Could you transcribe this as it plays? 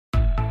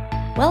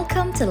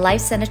Welcome to Life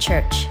Center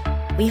Church.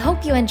 We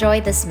hope you enjoy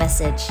this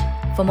message.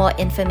 For more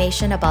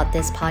information about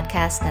this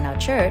podcast and our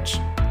church,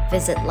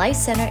 visit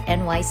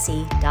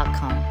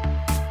lifecenternyc.com.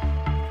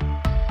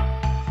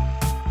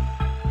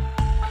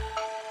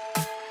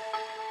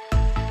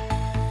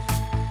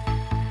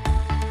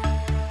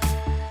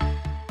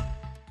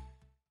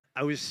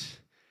 I was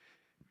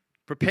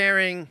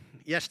preparing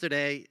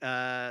yesterday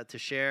to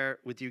share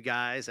with you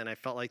guys, and I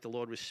felt like the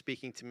Lord was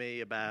speaking to me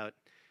about,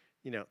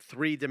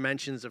 three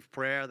dimensions of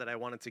prayer that I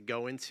wanted to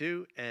go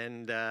into.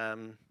 And,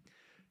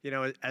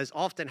 as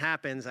often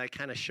happens, I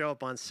kind of show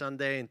up on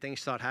Sunday and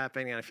things start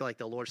happening, and I feel like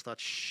the Lord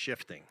starts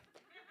shifting.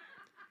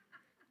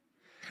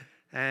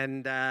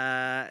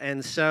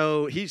 And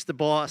so he's the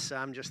boss.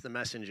 I'm just the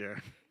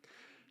messenger.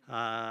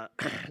 I'm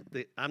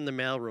the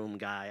mailroom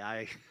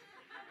guy.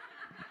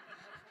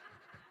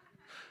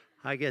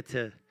 I get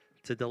to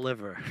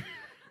deliver,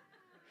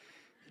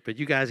 but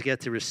you guys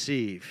get to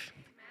receive,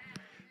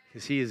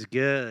 because he is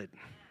good,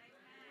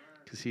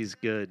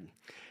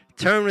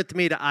 Turn with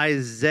me to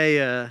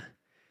Isaiah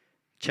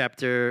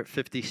chapter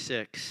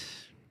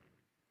 56.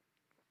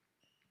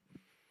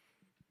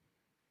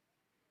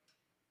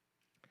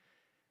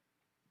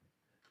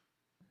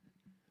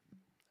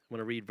 I'm going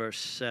to read verse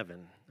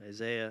 7,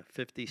 Isaiah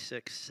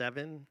 56,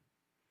 7.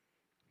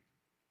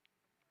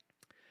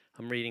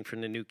 I'm reading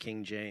from the New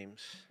King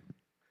James.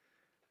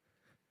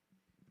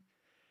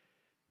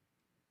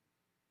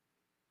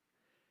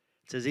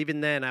 It says,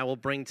 even then I will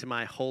bring to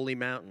my holy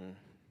mountain,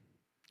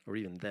 or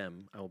even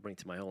them, I will bring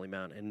to my holy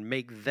mountain, and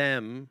make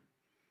them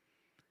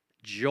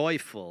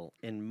joyful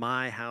in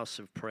my house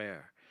of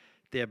prayer.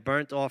 Their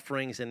burnt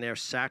offerings and their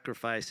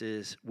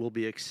sacrifices will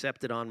be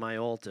accepted on my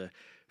altar.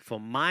 For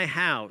my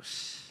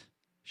house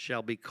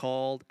shall be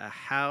called a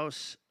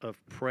house of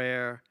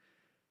prayer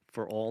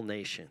for all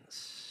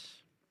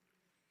nations.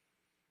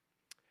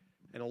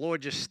 And the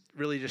Lord just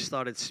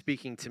started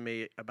speaking to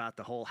me about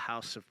the whole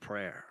house of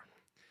prayer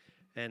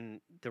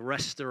and the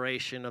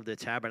restoration of the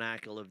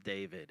tabernacle of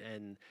David,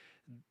 and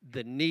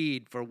the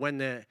need for when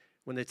the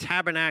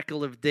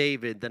tabernacle of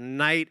David, the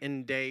night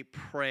and day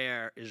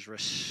prayer, is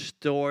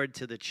restored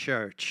to the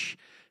church,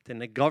 then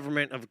the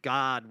government of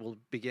God will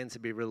begin to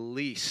be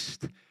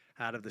released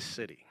out of the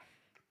city.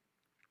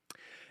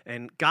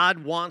 And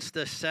God wants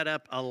to set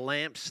up a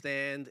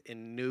lampstand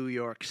in New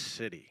York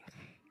City.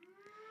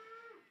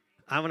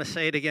 I'm going to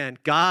say it again.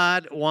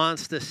 God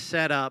wants to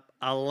set up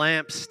a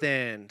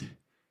lampstand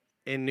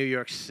in New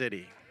York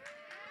City.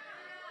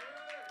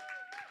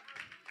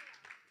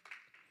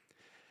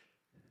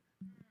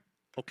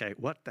 Okay,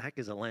 what the heck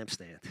is a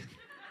lampstand?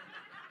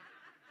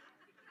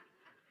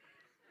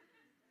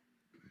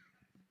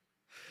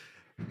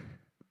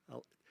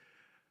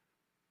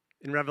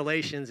 In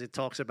Revelations, it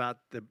talks about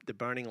the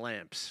burning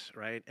lamps,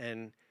 right?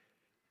 And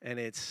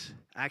it's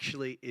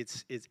actually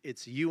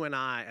it's you and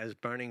I as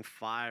burning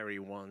fiery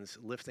ones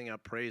lifting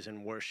up praise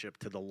and worship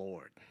to the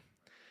Lord.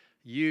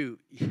 You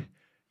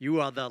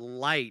are the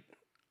light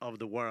of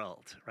the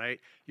world,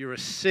 right? You're a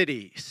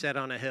city set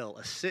on a hill.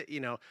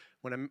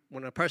 When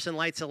a person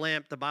lights a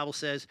lamp, the Bible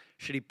says,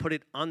 should he put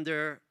it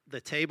under the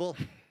table?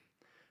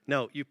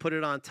 No, you put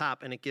it on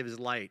top, and it gives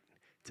light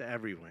to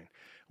everyone.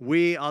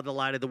 We are the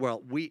light of the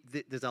world.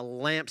 There's a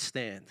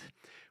lampstand.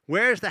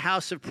 Where's the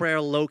house of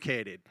prayer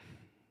located?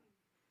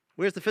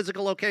 Where's the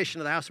physical location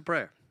of the house of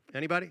prayer?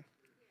 Anybody?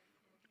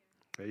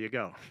 There you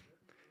go.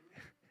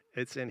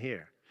 It's in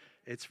here.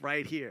 It's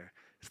right here.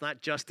 It's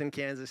not just in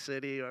Kansas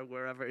City or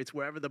wherever. It's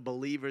wherever the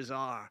believers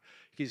are.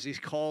 Because he's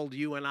called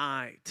you and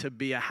I to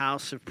be a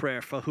house of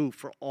prayer. For who?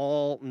 For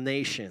all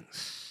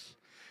nations.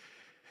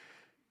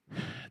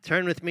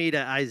 Turn with me to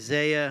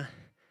Isaiah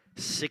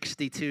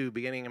 62,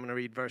 beginning, I'm going to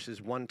read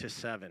verses 1 to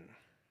 7.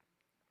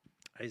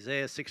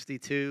 Isaiah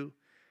 62,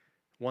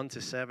 1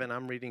 to 7.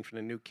 I'm reading from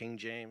the New King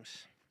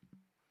James.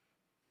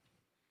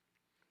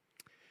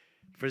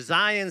 For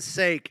Zion's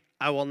sake,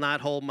 I will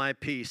not hold my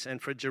peace,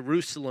 and for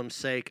Jerusalem's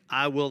sake,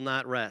 I will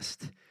not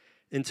rest,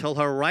 until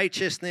her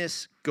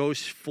righteousness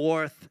goes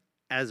forth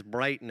as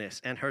brightness,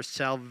 and her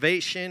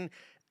salvation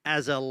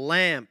as a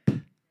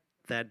lamp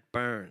that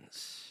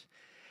burns.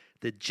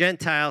 The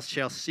Gentiles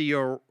shall see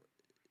your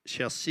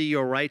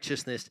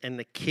righteousness, and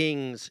the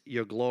kings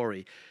your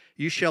glory.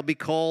 You shall be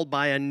called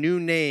by a new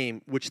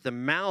name, which the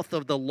mouth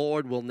of the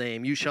Lord will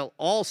name. You shall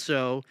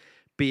also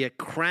be a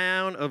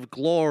crown of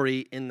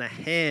glory in the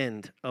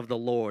hand of the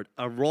Lord,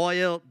 a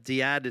royal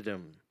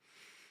diadem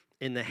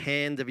in the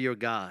hand of your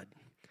God.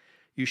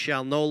 You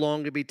shall no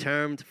longer be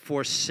termed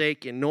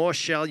forsaken, nor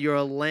shall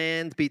your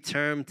land be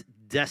termed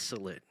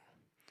desolate.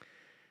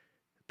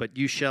 But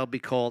you shall be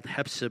called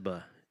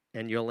Hephzibah,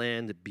 and your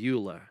land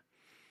Beulah.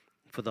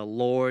 For the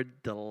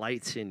Lord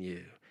delights in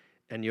you,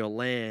 and your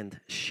land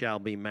shall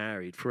be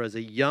married. For as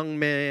a young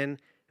man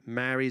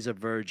marries a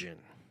virgin,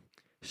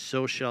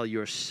 so shall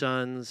your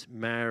sons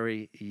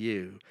marry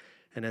you.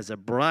 And as a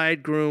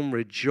bridegroom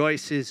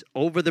rejoices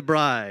over the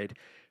bride,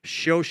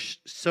 so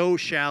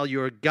shall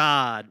your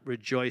God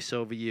rejoice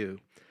over you.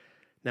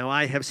 Now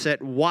I have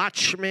set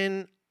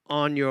watchmen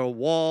on your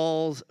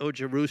walls, O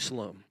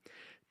Jerusalem.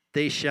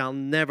 they shall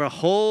never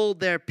hold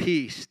their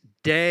peace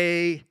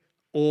day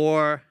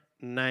or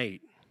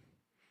night.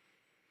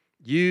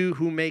 You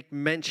who make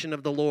mention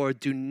of the Lord,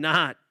 do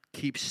not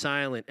keep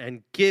silent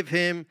and give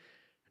him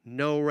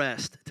no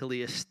rest till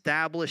he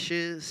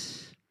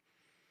establishes,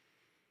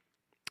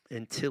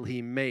 until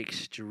he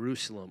makes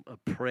Jerusalem a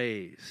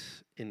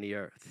praise in the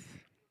earth.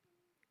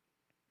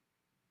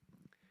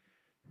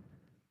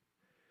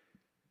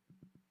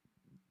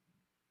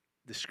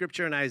 The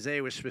scripture in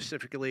Isaiah was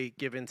specifically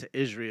given to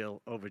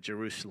Israel over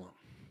Jerusalem.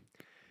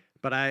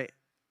 But I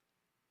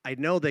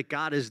know that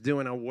God is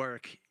doing a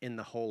work in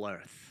the whole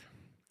earth.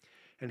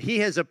 And he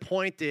has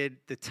appointed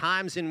the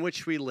times in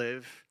which we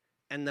live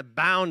and the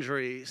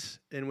boundaries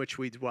in which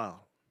we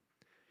dwell.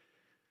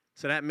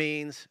 So that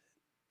means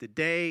the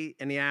day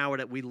and the hour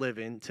that we live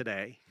in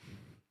today,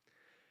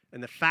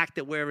 and the fact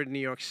that we're in New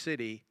York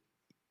City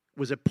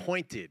was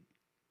appointed.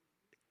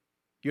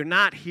 You're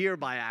not here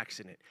by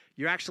accident.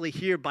 You're actually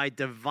here by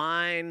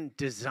divine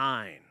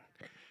design.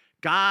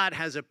 God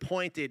has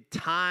appointed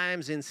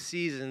times and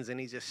seasons, and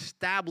he's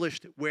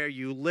established where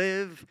you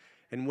live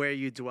and where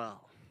you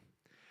dwell.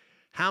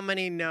 How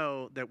many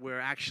know that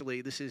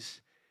this is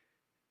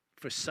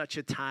for such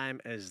a time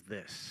as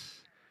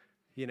this?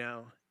 You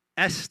know,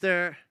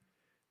 Esther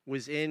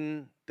was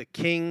in the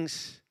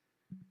king's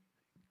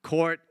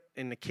court,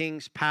 in the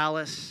king's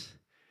palace,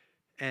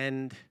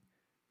 and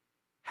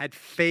had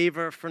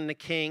favor from the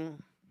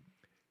king,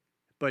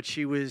 but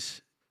she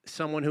was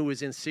someone who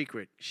was in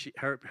secret.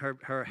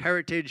 Her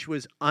heritage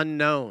was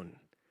unknown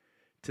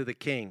to the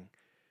king.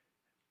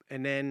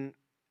 And then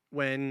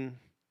when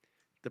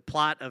the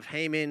plot of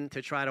Haman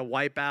to try to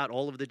wipe out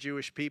all of the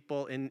Jewish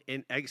people in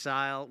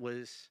exile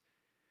was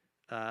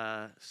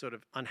sort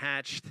of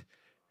unhatched,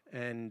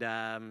 and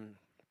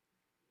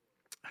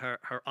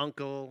her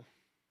uncle,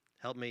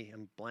 help me,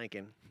 I'm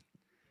blanking,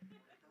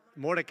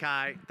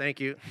 Mordecai, thank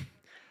you.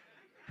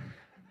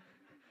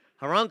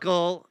 Her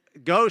uncle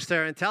goes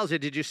there and tells her,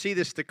 did you see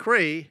this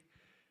decree?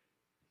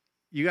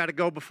 You got to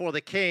go before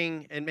the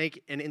king and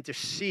make and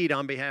intercede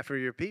on behalf of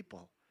your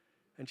people.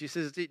 And she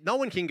says, no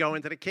one can go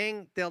into the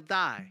king, they'll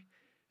die.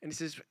 And he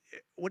says,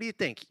 what do you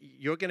think?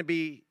 You're going to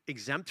be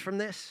exempt from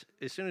this?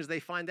 As soon as they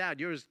find out,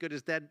 you're as good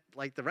as dead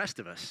like the rest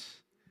of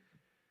us.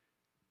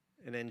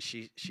 And then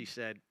she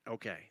said,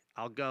 okay,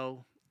 I'll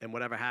go, and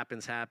whatever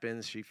happens,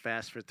 happens. She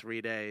fasts for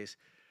 3 days.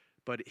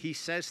 But he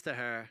says to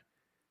her,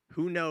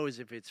 who knows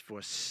if it's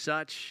for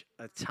such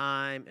a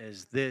time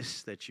as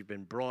this that you've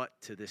been brought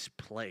to this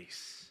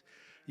place.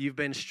 You've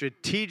been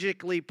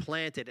strategically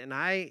planted. And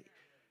I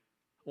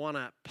want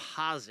to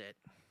posit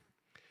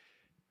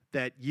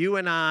that you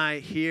and I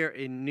here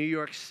in New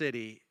York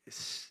City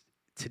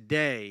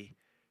today,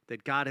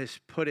 that God has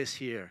put us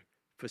here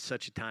for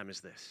such a time as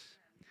this.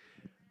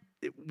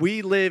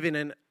 We live in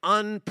an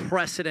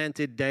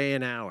unprecedented day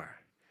and hour.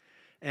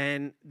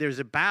 And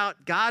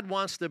God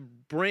wants to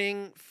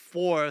bring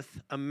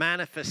forth a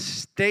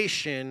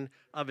manifestation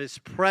of his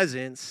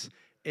presence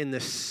in the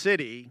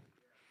city,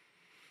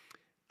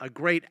 a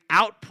great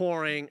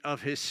outpouring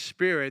of his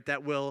spirit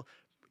that will,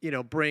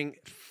 bring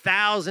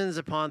thousands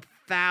upon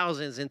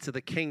thousands into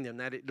the kingdom,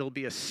 that it'll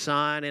be a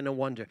sign and a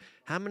wonder.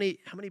 How many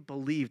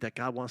believe that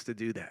God wants to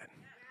do that?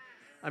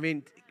 I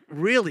mean,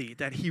 really,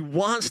 that he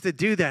wants to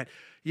do that.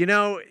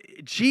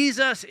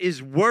 Jesus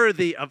is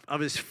worthy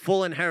of his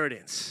full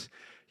inheritance.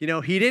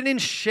 He didn't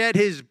shed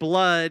his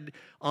blood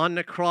on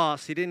the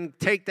cross. He didn't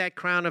take that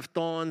crown of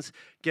thorns,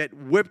 get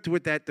whipped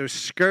with those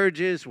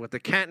scourges, with the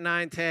cat o'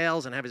 nine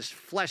tails, and have his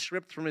flesh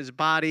ripped from his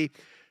body,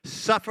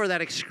 suffer that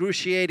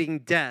excruciating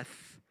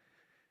death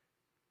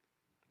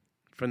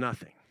for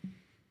nothing.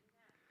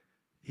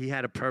 He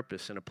had a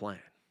purpose and a plan.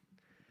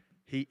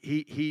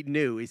 He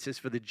knew. He says,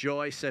 for the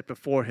joy set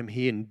before him,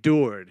 he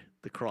endured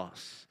the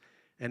cross.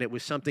 And it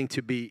was something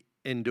to be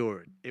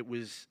endured. It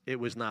was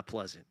not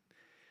pleasant.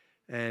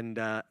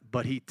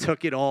 But he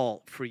took it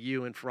all for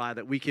you and for I,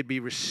 that we could be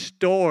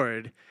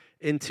restored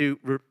into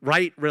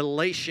right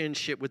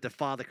relationship with the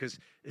Father, because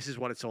this is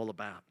what it's all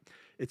about.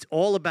 It's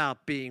all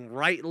about being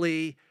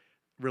rightly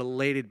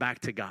related back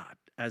to God.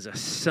 As a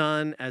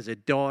son, as a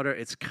daughter,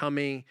 it's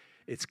coming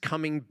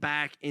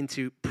back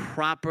into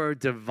proper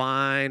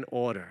divine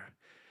order.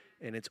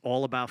 And it's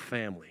all about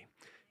family,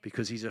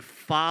 because he's a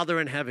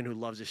father in heaven who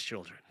loves his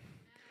children.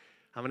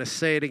 I'm going to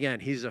say it again.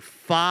 He's a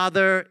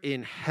father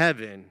in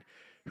heaven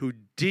who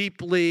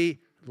deeply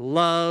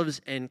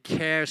loves and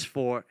cares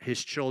for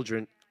his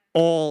children,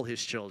 all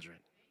his children.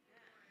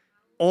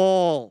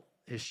 All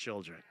his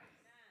children.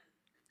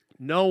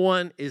 No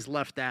one is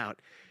left out.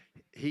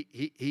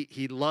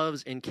 He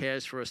loves and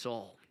cares for us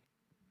all.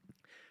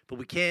 But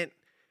we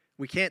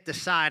can't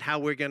decide how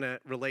we're going to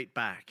relate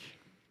back.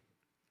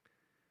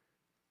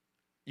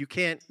 You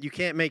can't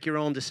make your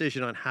own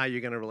decision on how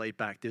you're going to relate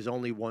back. There's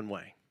only one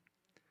way.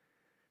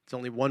 It's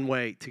only one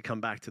way to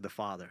come back to the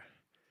Father.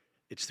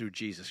 It's through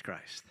Jesus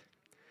Christ.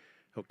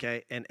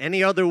 Okay? And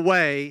any other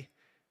way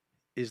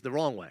is the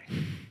wrong way.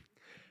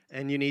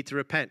 And you need to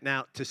repent.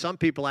 Now, to some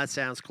people that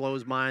sounds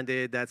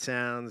closed-minded. That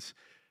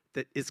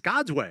it's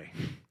God's way.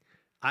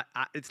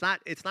 It's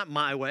not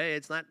my way.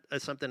 It's not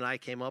something that I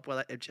came up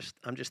with.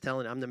 I'm just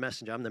telling you, I'm the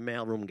messenger. I'm the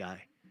mailroom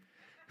guy.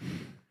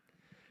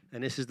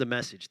 And this is the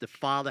message. The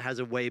Father has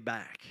a way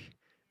back.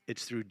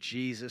 It's through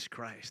Jesus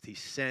Christ. He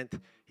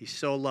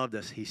so loved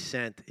us, he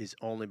sent his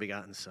only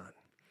begotten Son.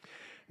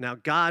 Now,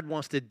 God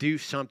wants to do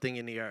something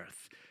in the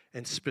earth.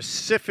 And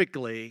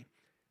specifically,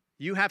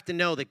 you have to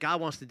know that God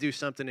wants to do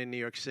something in New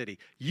York City.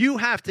 You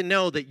have to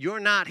know that you're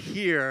not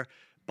here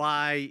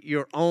by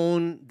your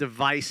own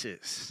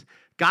devices.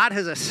 God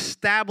has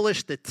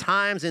established the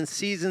times and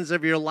seasons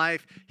of your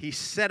life. He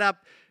set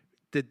up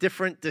the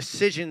different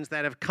decisions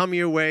that have come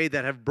your way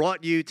that have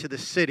brought you to the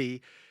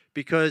city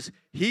because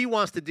he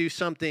wants to do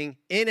something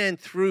in and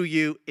through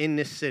you in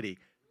this city.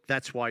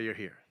 That's why you're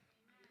here.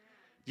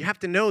 You have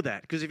to know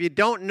that, because if you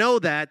don't know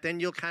that, then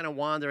you'll kind of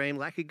wander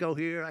aimlessly. I could go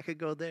here, I could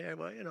go there.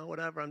 Well,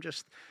 whatever. I'm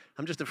just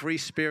a free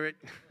spirit.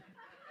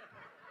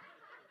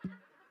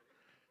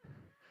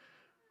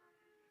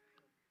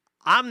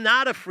 I'm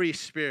not a free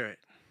spirit.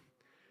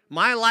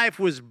 My life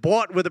was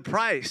bought with a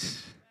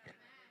price.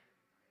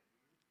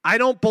 I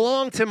don't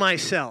belong to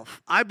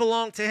myself. I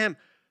belong to him.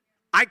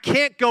 I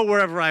can't go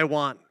wherever I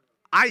want.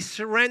 I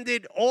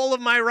surrendered all of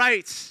my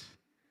rights.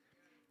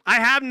 I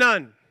have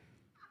none.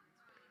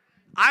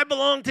 I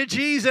belong to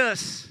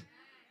Jesus.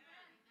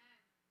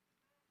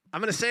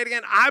 I'm going to say it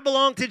again. I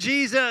belong to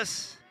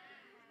Jesus.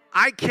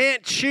 I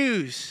can't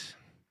choose.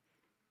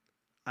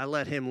 I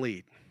let him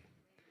lead.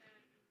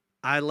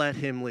 I let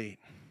him lead.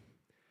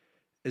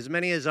 As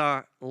many as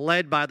are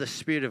led by the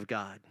Spirit of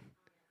God,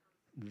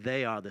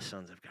 they are the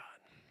sons of God.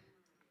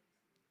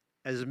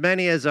 As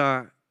many as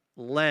are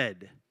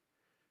led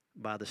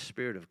by the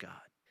Spirit of God,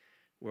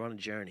 we're on a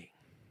journey.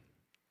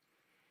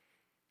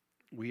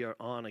 We are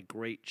on a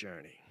great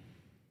journey.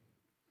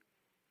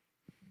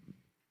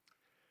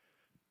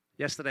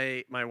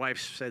 Yesterday, my wife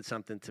said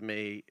something to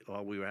me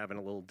while we were having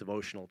a little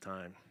devotional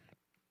time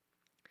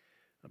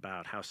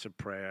about house of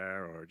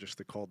prayer, or just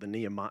to call the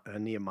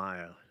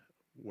Nehemiah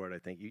word, I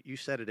think. You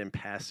said it in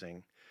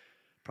passing.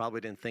 Probably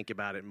didn't think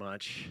about it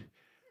much.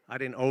 I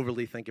didn't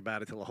overly think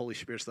about it until the Holy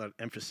Spirit started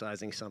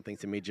emphasizing something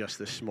to me just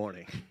this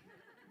morning.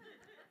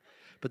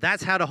 But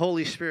that's how the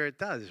Holy Spirit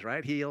does,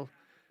 right? He'll,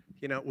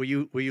 were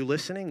you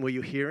listening? Were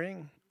you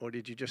hearing? Or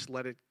did you just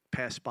let it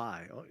pass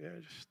by? Oh, yeah,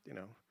 just,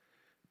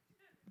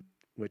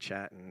 we're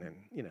chatting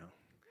and,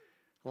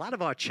 a lot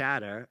of our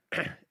chatter,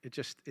 we're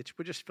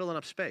just filling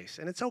up space.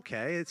 And it's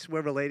okay.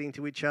 We're relating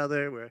to each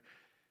other. We're,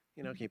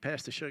 can you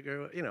pass the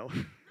sugar?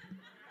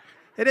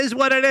 It is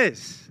what it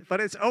is,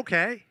 but it's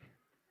okay.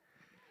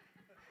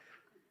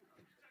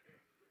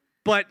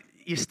 But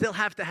you still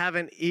have to have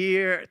an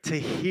ear to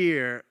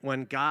hear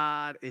when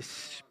God is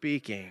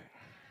speaking.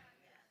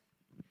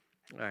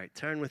 All right,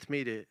 turn with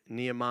me to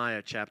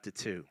Nehemiah chapter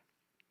 2.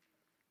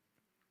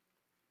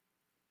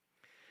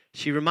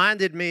 She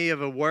reminded me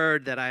of a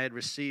word that I had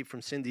received from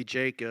Cindy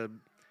Jacob.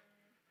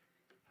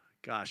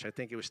 Gosh, I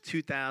think it was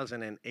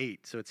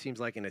 2008, so it seems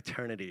like an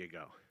eternity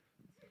ago.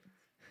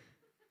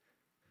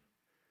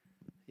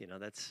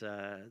 That's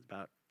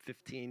about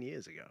 15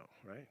 years ago,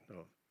 right?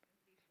 Oh,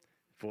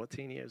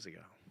 14 years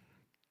ago.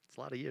 It's a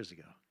lot of years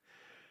ago.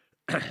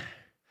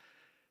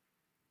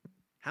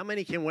 How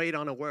many can wait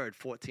on a word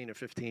 14 or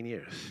 15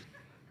 years?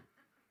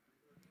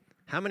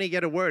 How many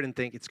get a word and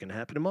think it's going to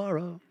happen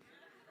tomorrow?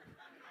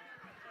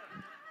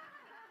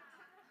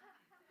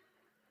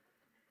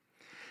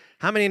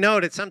 How many know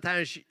that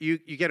sometimes you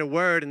get a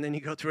word and then you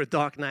go through a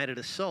dark night of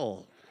the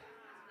soul?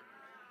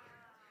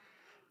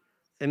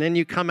 And then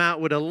you come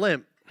out with a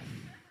limp.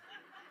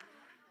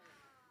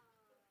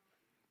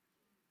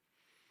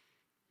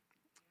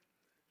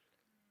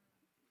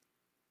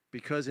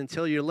 Because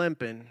until you're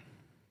limping,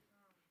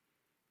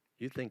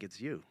 you think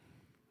it's you.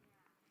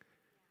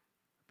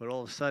 But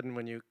all of a sudden,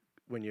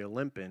 when you're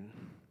limping,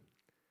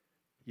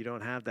 you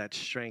don't have that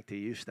strength you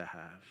used to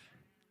have.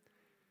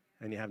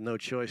 And you have no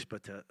choice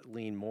but to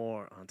lean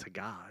more onto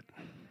God.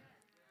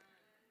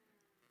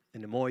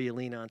 And the more you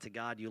lean onto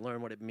God, you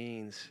learn what it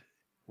means.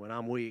 When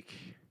I'm weak,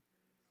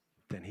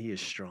 then he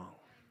is strong.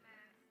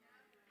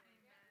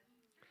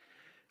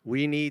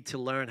 We need to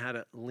learn how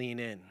to lean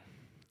in.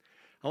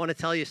 I want to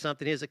tell you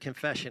something. Here's a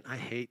confession. I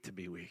hate to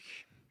be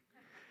weak.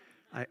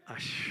 I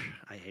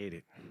hate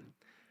it.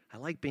 I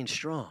like being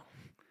strong.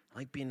 I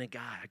like being the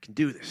guy. I can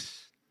do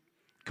this.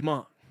 Come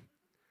on.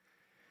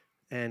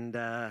 And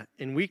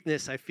in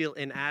weakness, I feel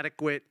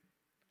inadequate.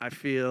 I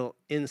feel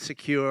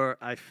insecure.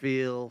 I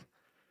feel,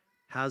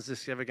 how's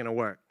this ever going to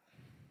work?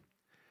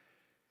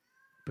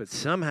 But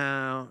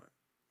somehow,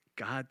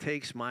 God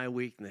takes my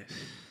weakness,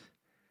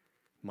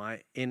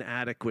 my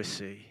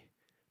inadequacy,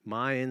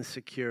 my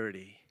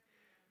insecurity,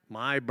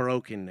 my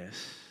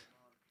brokenness,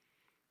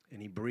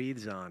 and he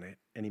breathes on it,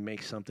 and he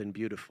makes something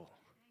beautiful.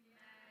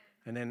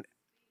 And then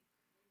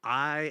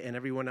I and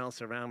everyone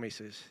else around me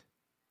says,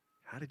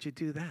 how did you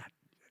do that?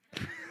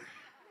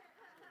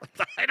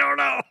 I don't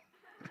know.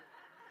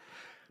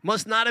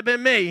 Must not have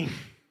been me.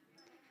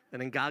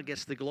 And then God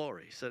gets the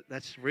glory. So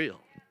that's real.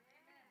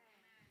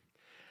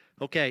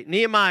 Okay,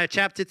 Nehemiah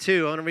chapter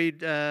 2. I want to read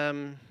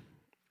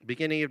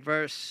beginning at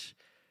verse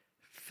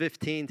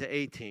 15 to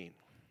 18.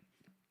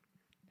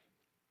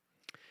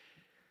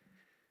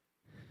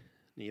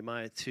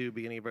 Nehemiah 2,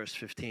 beginning of verse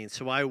 15.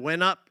 So I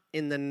went up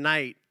in the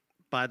night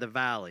by the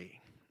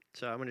valley.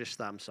 So I'm going to just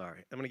stop. I'm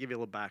sorry. I'm going to give you a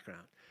little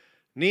background.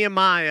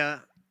 Nehemiah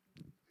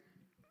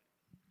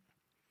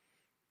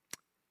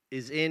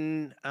is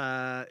in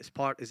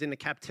the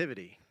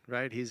captivity,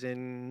 right? He's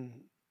in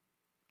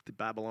the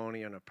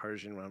Babylonian or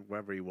Persian,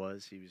 wherever he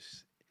was.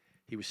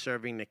 He was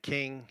serving the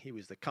king. He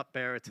was the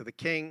cupbearer to the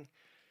king.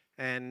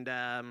 And,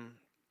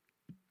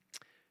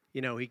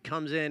 he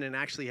comes in and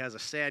actually has a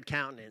sad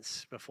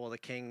countenance before the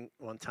king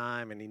one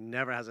time, and he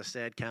never has a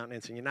sad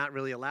countenance. And you're not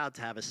really allowed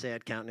to have a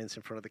sad countenance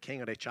in front of the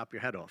king, or they chop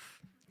your head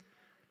off.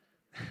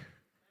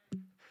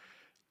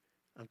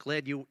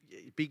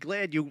 Be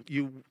glad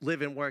you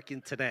live and work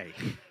in today.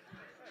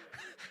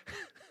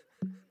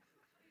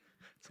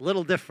 It's a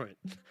little different.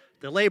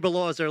 The labor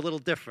laws are a little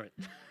different.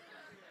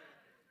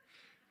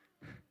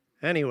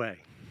 Anyway,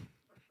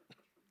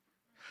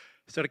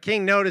 so the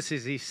king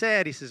notices he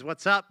says,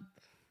 "What's up?"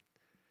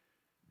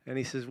 And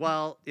he says,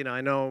 "Well,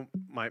 I know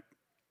my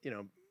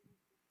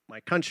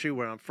country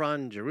where I'm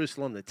from,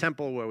 Jerusalem, the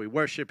temple where we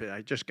worship.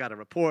 I just got a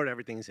report.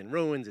 Everything's in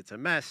ruins. It's a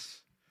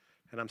mess,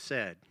 and I'm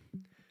sad."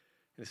 And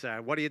he said,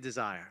 "What do you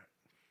desire?"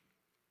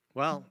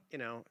 "Well,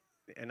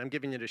 and I'm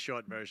giving you the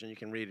short version. You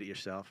can read it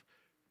yourself.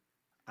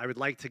 I would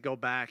like to go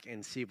back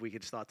and see if we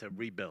could start to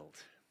rebuild."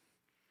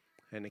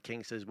 And the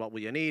king says, "What will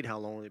you need? How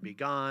long will you be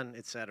gone?"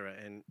 Etc.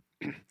 And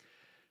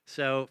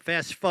so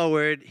fast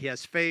forward, he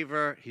has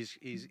favor.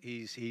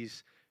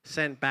 He's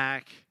sent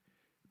back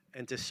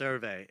and to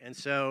survey. And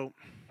so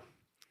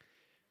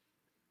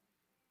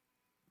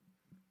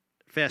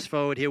fast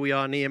forward, here we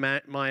are,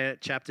 Nehemiah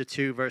chapter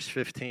 2, verse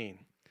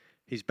 15.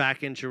 He's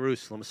back in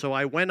Jerusalem. "So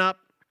I went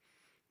up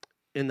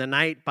in the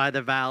night by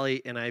the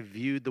valley, and I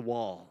viewed the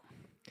wall.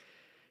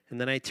 And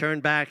then I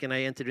turned back, and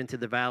I entered into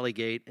the valley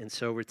gate, and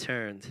so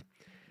returned.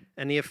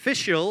 And the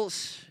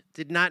officials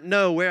did not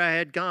know where I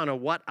had gone or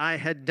what I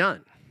had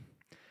done.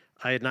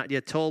 I had not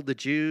yet told the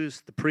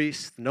Jews, the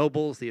priests, the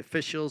nobles, the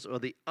officials, or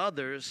the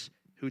others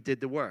who did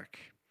the work.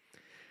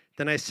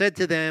 Then I said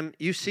to them,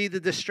 'You see the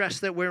distress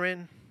that we're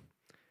in?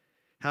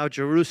 How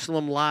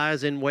Jerusalem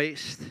lies in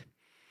waste,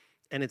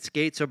 and its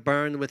gates are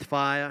burned with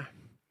fire?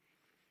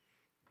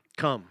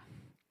 Come,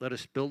 let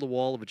us build a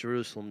wall of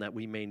Jerusalem that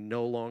we may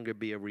no longer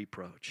be a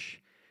reproach.'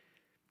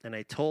 And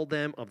I told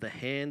them of the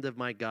hand of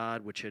my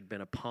God which had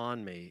been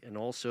upon me, and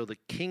also the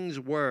king's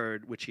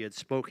word which he had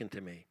spoken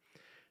to me.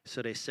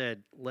 So they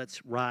said,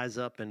 'Let's rise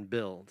up and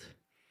build.'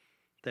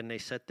 Then they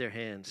set their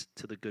hands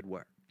to the good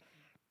work."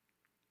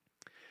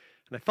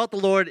 And I felt the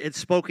Lord had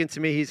spoken to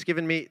me. He's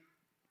given me,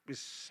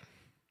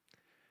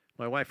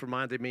 my wife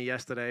reminded me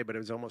yesterday, but it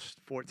was almost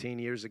 14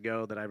 years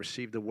ago that I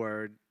received the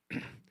word.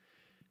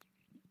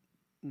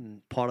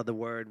 Part of the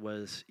word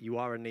was, "You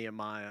are a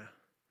Nehemiah.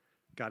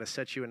 God has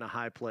set you in the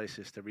high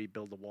places to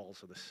rebuild the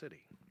walls of the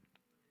city."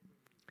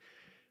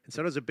 And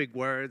so those are big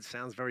words,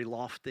 sounds very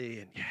lofty,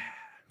 and yeah.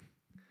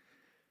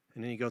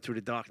 And then you go through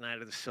the dark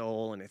night of the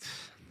soul, and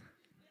it's,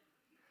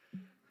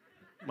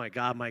 my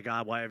God,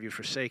 why have you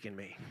forsaken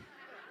me?"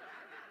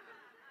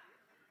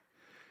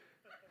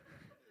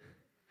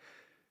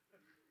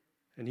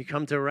 And you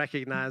come to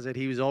recognize that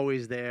he was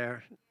always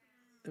there,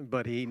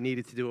 but he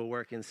needed to do a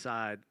work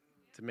inside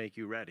to make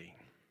you ready.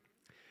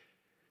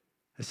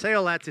 I say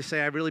all that to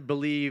say I really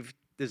believe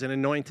there's an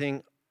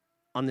anointing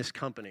on this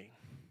company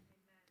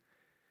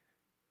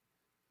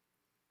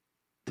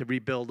to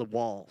rebuild the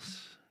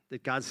walls,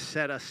 that God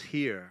set us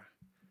here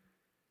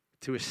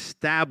to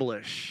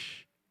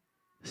establish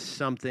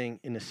something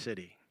in the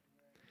city.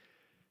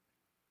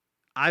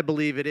 I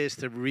believe it is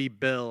to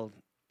rebuild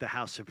the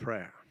house of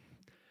prayer.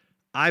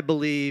 I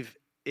believe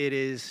it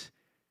is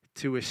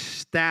to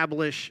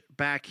establish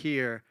back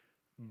here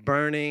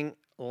burning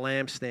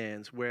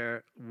lampstands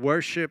where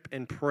worship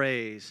and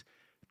praise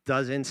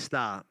doesn't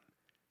stop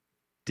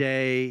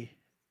day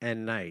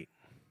and night.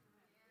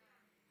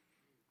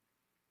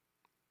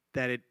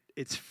 That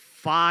it's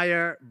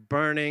fire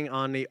burning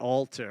on the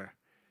altar.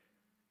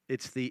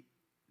 It's the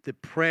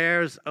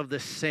prayers of the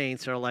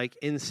saints are like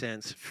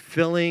incense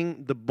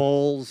filling the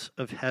bowls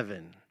of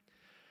heaven,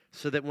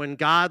 so that when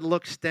God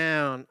looks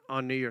down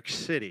on New York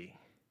City,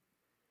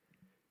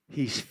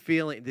 he's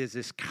feeling there's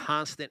this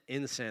constant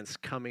incense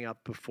coming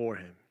up before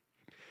him.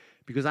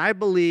 Because I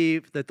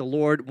believe that the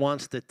Lord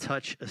wants to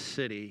touch a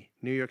city,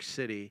 New York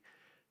City,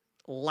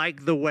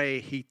 like the way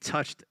he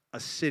touched a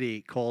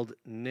city called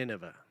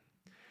Nineveh.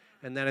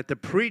 And that at the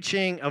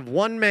preaching of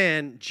one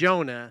man,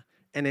 Jonah,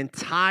 an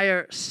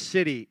entire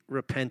city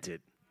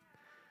repented.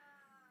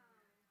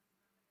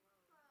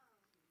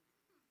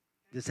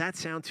 Does that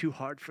sound too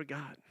hard for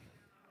God?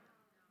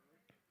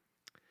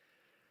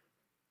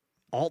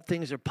 All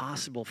things are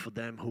possible for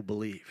them who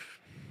believe.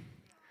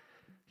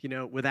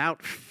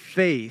 Without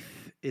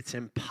faith, it's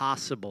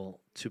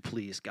impossible to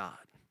please God.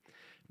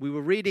 We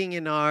were reading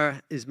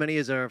as many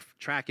as are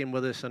tracking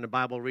with us on the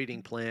Bible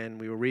reading plan,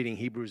 we were reading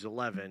Hebrews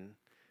 11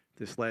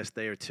 this last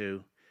day or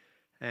two.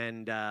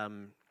 And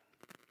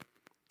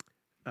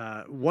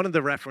one of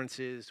the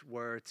references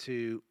were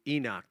to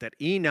Enoch, that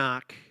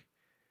Enoch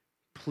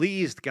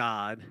pleased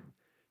God,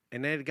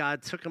 and then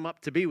God took him up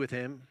to be with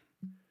him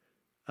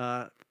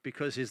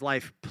because his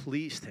life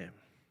pleased him.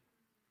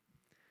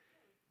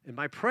 And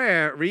my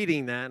prayer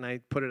reading that, and I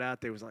put it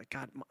out there, was like,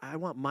 God, I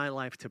want my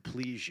life to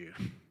please you.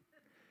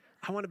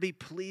 I want to be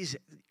pleased,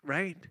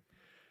 right?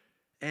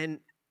 And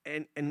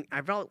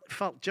I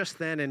felt just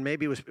then, and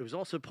maybe it was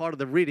also part of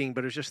the reading,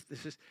 but it was just,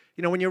 this is,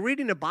 when you're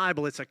reading the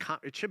Bible, it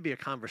should be a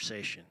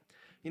conversation.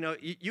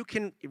 You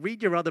can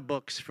read your other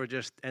books for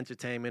just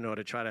entertainment or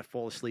to try to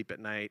fall asleep at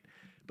night,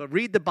 but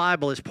read the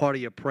Bible as part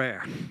of your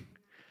prayer.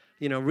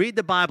 Read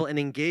the Bible and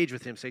engage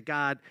with him. Say,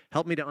 God,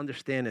 help me to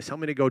understand this.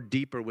 Help me to go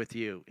deeper with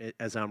you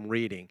as I'm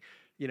reading.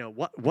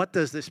 What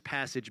does this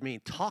passage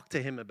mean? Talk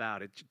to him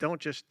about it.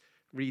 Don't just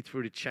read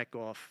through to check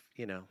off,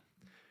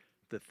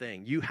 the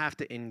thing. You have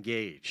to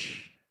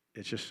engage.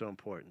 It's just so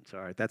important. So,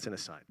 all right, that's an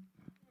aside.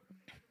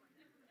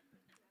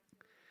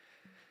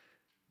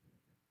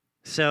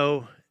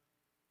 So,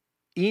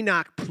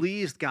 Enoch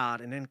pleased God,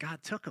 and then God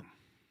took him.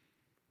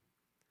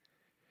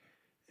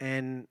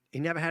 And he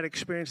never had to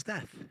experience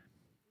death.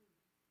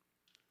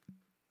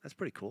 That's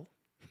pretty cool.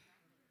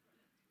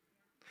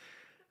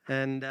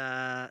 And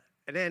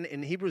then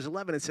in Hebrews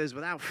 11, it says,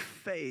 without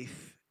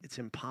faith, it's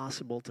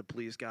impossible to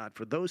please God.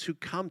 For those who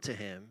come to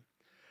him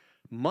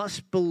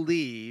must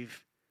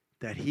believe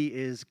that he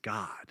is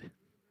God.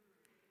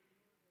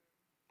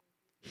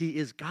 He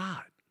is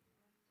God.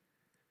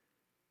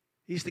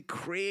 He's the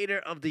creator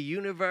of the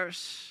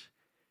universe.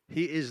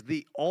 He is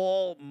the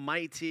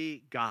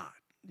almighty God.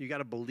 You got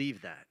to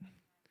believe that.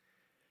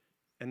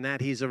 And that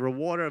he's a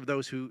rewarder of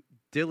those who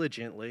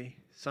diligently,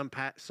 some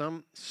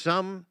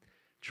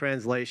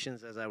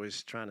translations, as I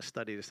was trying to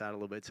study this out a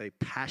little bit, say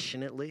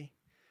passionately.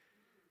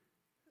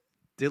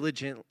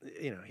 Diligent,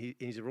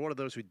 he's a rewarder of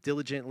those who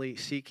diligently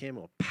seek him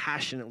or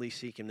passionately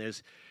seek him.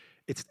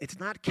 It's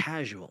not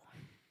casual.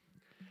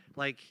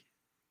 Like,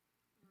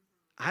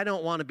 I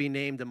don't want to be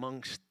named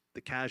amongst the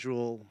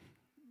casual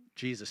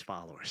Jesus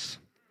followers.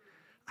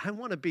 I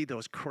want to be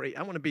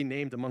I want to be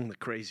named among the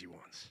crazy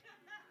ones.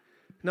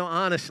 No,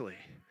 honestly.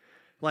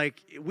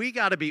 Like, we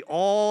got to be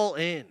all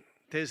in.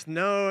 There's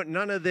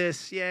none of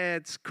this, yeah,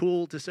 it's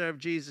cool to serve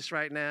Jesus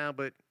right now,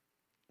 but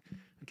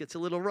it gets a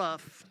little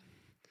rough.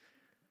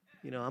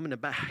 I'm in the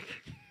back.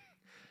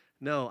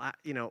 No,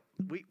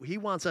 he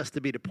wants us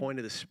to be the point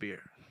of the spear.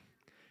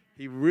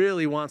 He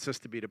really wants us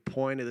to be the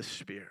point of the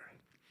spear.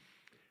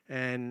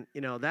 And,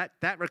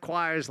 that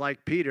requires,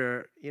 like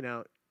Peter,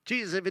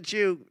 Jesus, if it's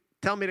you,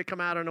 tell me to come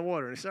out on the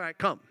water. And he said, all right,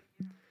 come.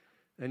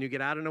 And you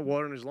get out in the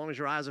water, and as long as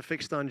your eyes are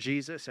fixed on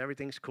Jesus,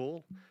 everything's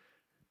cool.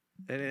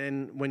 And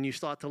then when you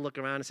start to look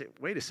around and say,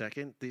 wait a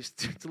second,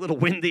 it's a little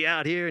windy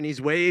out here, and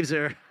these waves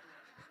are,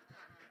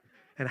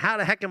 and how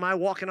the heck am I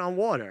walking on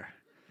water?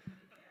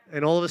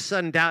 And all of a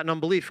sudden, doubt and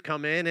unbelief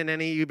come in, and then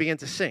you begin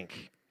to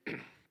sink.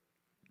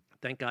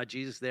 Thank God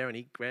Jesus is there, and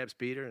he grabs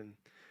Peter and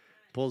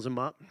pulls him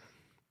up.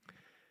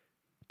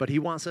 But he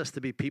wants us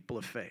to be people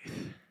of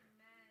faith.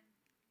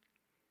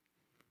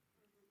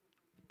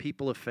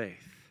 People of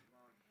faith.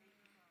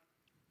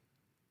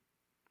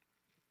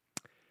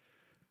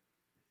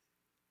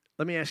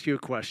 Let me ask you a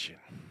question.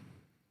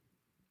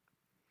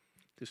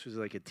 This was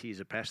like a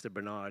teaser. Pastor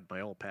Bernard,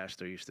 my old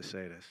pastor, used to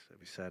say this.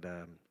 He said,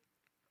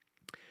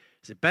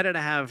 is it better to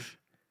have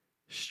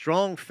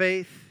strong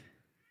faith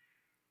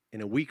in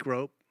a weak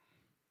rope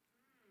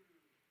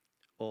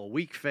or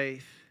weak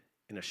faith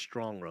in a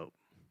strong rope?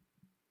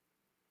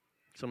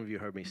 Some of you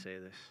heard me say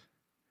this.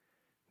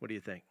 What do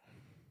you think?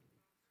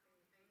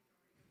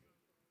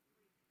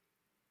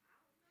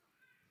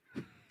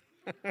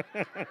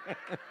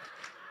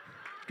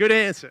 Good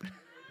answer.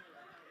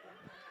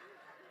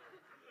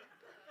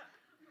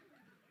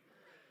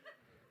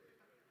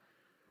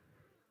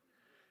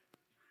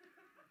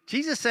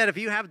 Jesus said if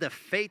you have the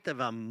faith of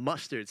a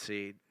mustard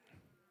seed,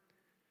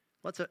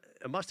 what's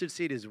a mustard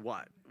seed is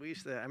what?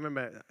 I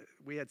remember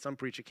we had some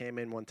preacher came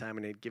in one time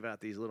and they'd give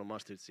out these little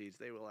mustard seeds.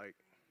 They were like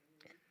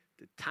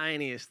the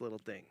tiniest little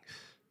things.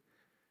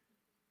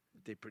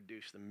 They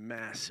produced a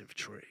massive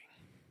tree.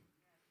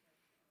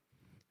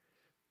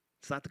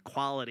 It's not the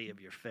quality of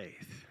your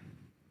faith.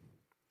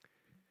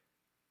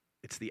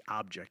 It's the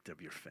object of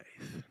your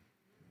faith.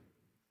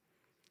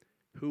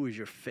 Who is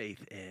your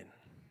faith in?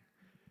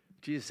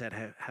 Jesus said,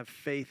 have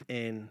faith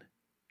in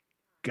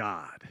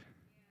God.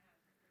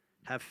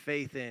 Have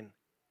faith in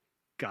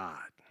God.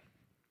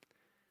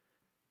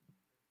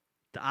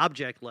 The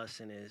object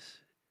lesson is,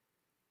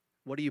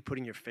 what are you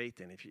putting your faith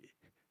in?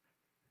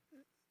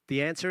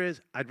 The answer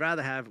is, I'd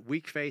rather have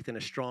weak faith in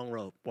a strong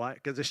rope. Why?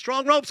 Because a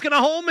strong rope's going to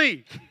hold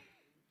me.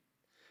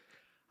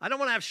 I don't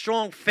want to have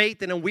strong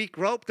faith in a weak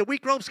rope. The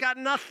weak rope's got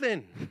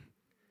nothing.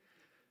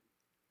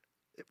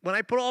 When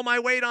I put all my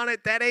weight on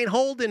it, that ain't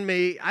holding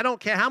me. I don't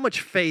care how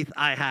much faith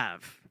I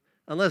have,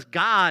 unless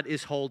God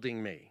is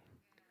holding me,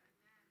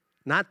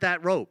 not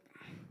that rope.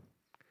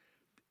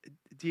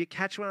 Do you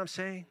catch what I'm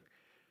saying?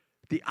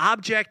 The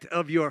object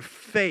of your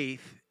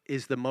faith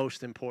is the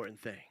most important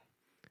thing.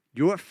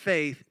 Your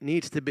faith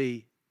needs to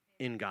be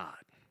in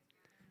God.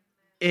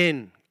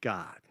 In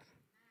God.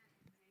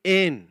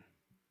 In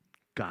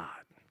God.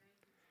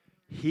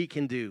 He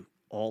can do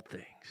all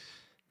things.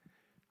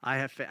 I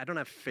have faith. I don't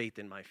have faith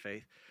in my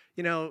faith.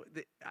 You know,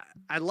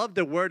 I love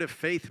the word of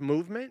faith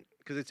movement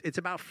because it's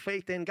about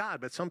faith in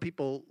God. But some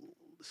people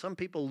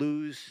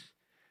lose,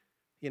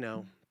 you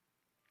know,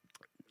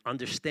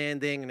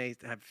 understanding, and they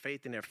have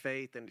faith in their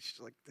faith, and it's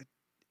just like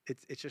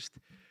it's just,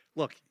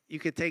 look, you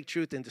could take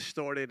truth and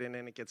distort it, and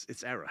then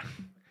it's error.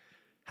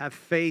 Have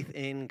faith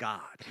in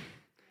God.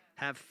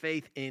 Have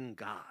faith in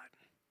God.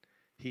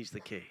 He's the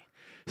key.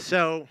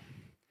 So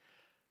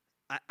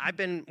I've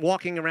been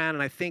walking around,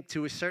 and I think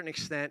to a certain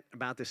extent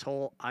about this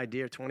whole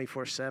idea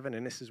 24/7,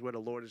 and this is what the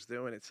Lord is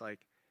doing. It's like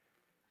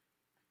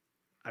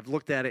I've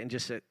looked at it and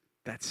just said,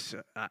 "That's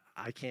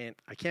I can't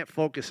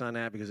focus on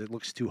that because it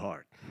looks too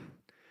hard."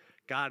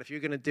 God, if you're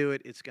going to do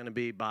it, it's going to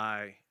be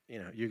by,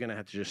 you're going to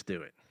have to just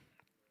do it.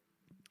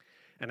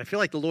 And I feel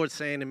like the Lord's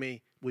saying to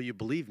me, "Will you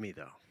believe me,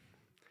 though?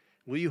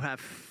 Will you have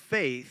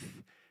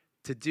faith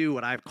to do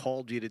what I've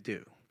called you to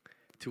do,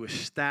 to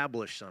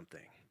establish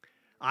something?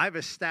 I've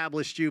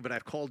established you, but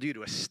I've called you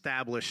to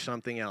establish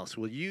something else.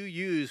 Will you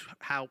use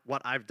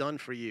what I've done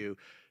for you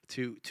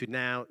to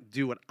now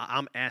do what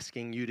I'm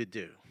asking you to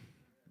do?"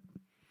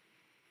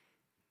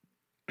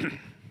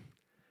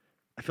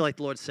 I feel like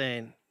the Lord's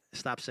saying,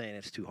 stop saying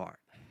it's too hard.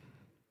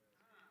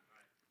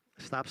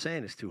 Stop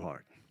saying it's too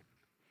hard.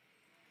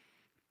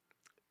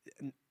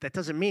 That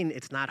doesn't mean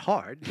it's not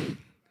hard.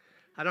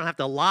 I don't have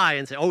to lie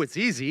and say, oh, it's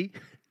easy.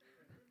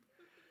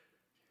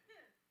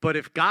 But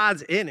if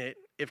God's in it,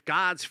 if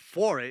God's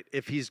for it,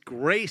 if His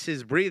grace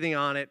is breathing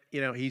on it,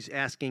 He's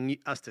asking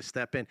us to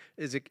step in.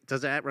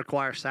 Does that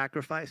require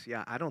sacrifice?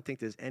 Yeah, I don't think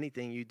there's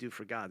anything you do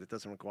for God that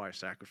doesn't require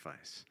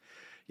sacrifice.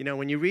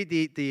 When you read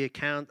the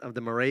account of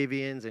the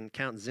Moravians and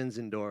Count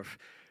Zinzendorf,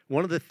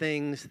 one of the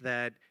things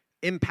that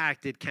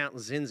impacted Count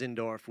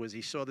Zinzendorf was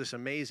he saw this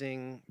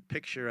amazing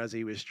picture as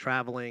he was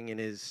traveling in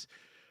his,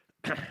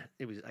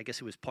 I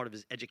guess it was part of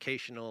his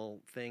educational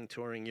thing,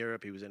 touring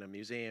Europe. He was in a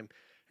museum,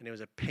 and there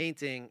was a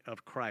painting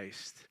of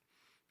Christ.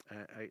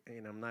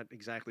 I'm not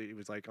exactly, it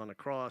was like on a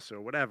cross or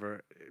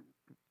whatever.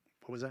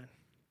 What was that?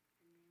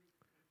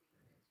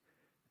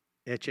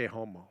 Ecce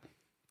homo.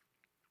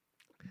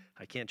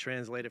 I can't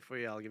translate it for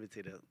you. I'll give it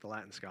to the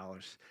Latin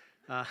scholars.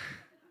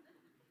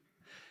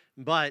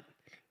 But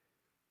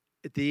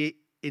the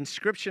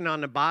inscription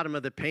on the bottom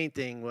of the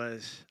painting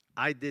was,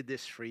 "I did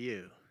this for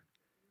you.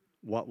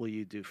 What will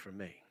you do for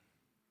me?"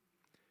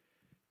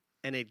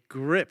 And it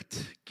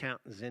gripped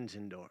Count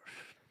Zinzendorf.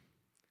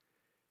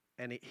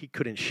 And he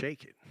couldn't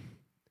shake it.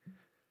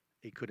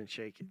 He couldn't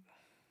shake it.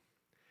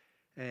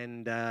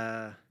 And,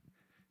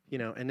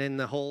 and then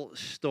the whole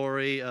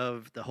story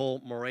of the whole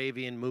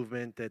Moravian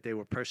movement, that they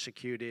were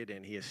persecuted,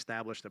 and he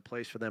established a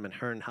place for them in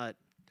Herrnhut,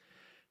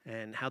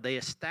 and how they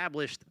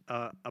established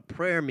a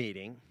prayer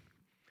meeting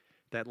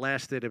that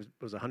lasted, it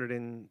was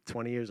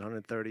 120 years,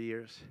 130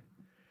 years,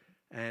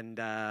 and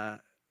an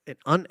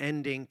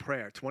unending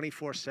prayer,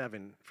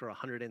 24/7 for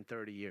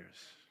 130 years.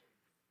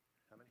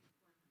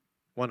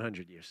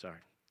 100 years, sorry.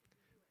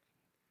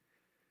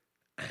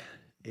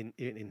 In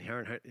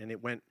Herrnhut, and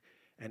it went,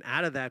 and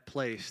out of that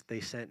place, they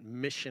sent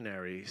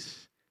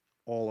missionaries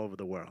all over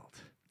the world.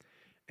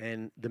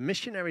 And the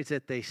missionaries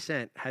that they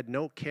sent had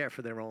no care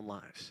for their own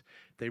lives.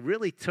 They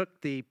really took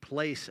the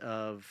place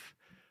of,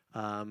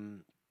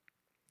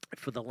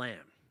 for the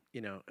lamb.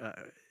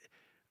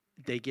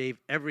 They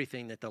gave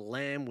everything that the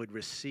lamb would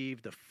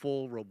receive the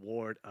full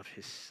reward of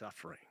his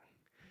suffering.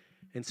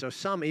 And so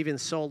some even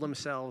sold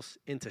themselves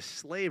into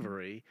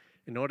slavery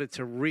in order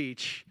to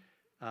reach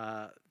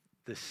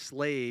the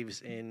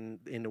slaves in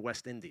the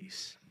West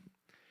Indies.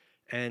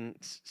 And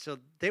so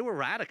they were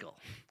radical.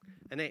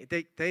 And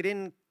they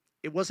didn't,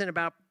 it wasn't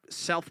about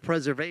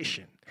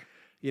self-preservation,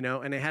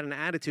 and they had an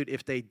attitude,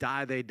 if they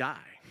die, they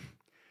die.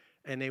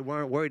 And they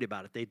weren't worried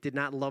about it. They did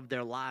not love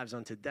their lives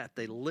unto death.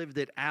 They lived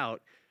it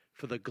out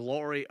for the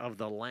glory of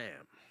the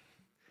Lamb.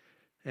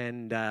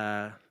 And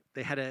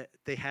they had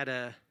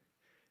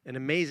an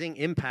amazing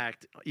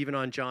impact even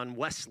on John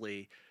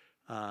Wesley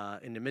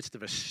in the midst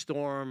of a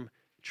storm,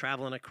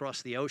 traveling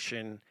across the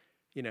ocean.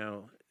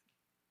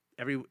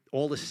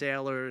 All the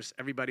sailors,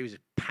 everybody was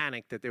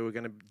panicked that they were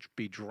going to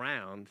be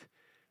drowned,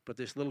 but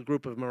this little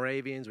group of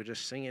Moravians were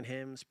just singing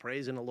hymns,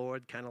 praising the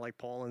Lord, kind of like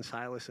Paul and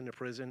Silas in the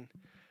prison.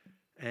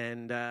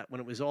 And when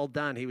it was all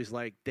done, he was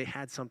like, they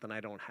had something I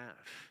don't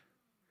have.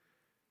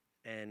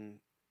 And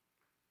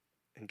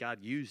God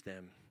used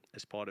them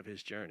as part of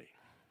his journey.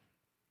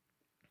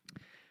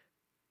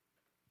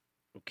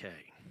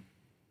 Okay.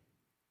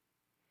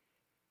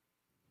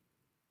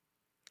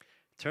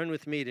 Turn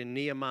with me to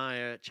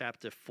Nehemiah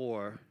chapter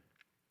 4.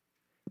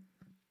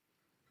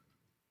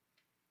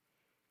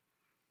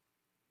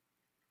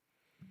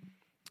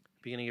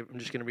 I'm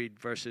just going to read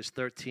verses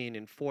 13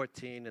 and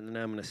 14, and then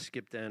I'm going to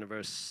skip down to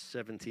verse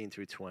 17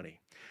 through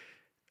 20.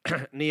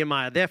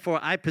 Nehemiah, therefore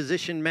I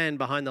positioned men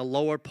behind the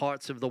lower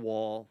parts of the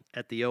wall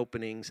at the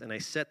openings, and I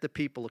set the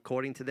people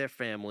according to their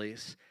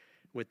families.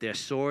 with their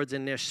swords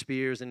and their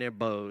spears and their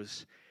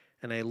bows.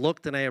 And I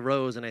looked and I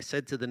arose and I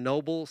said to the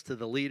nobles, to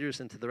the leaders,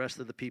 and to the rest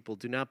of the people,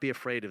 do not be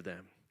afraid of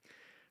them.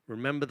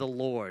 Remember the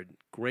Lord,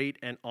 great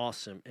and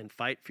awesome, and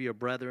fight for your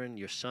brethren,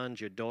 your sons,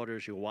 your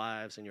daughters, your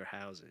wives, and your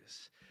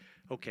houses.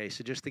 Okay,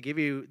 so just to give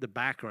you the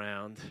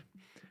background,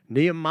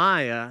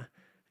 Nehemiah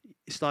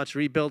starts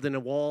rebuilding the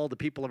wall. The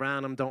people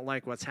around him don't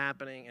like what's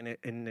happening,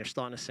 and they're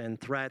starting to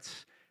send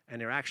threats, and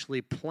they're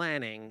actually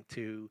planning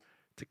to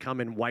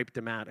come and wipe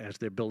them out as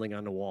they're building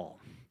on the wall.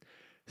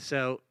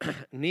 So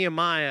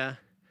Nehemiah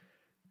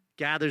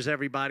gathers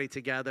everybody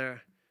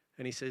together,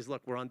 and he says,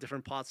 look, we're on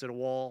different parts of the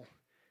wall.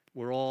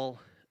 We're all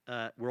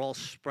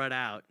spread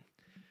out.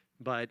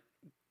 But,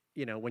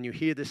 when you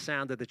hear the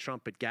sound of the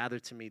trumpet, gather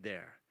to me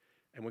there,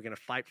 and we're going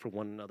to fight for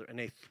one another. And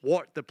they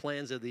thwart the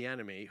plans of the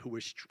enemy who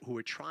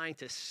were trying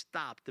to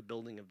stop the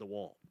building of the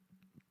wall.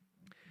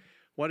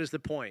 What is the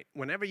point?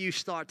 Whenever you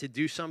start to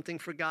do something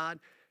for God,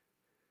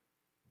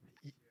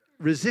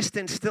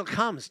 resistance still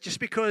comes.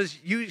 Just because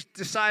you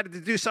decided to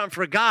do something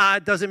for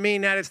God doesn't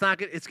mean that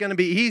it's going to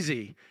be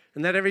easy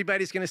and that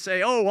everybody's going to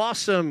say, oh,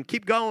 awesome,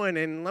 keep going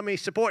and let me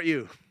support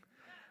you.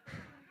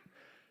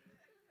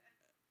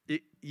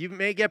 You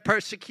may get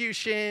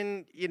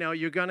persecution,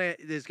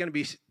 there's going to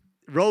be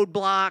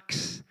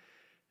roadblocks.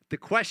 The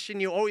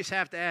question you always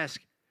have to ask,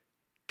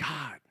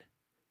 God,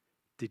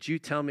 did you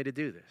tell me to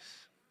do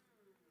this?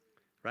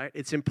 Right?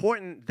 It's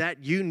important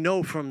that you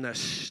know from the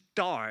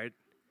start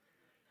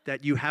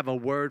that you have a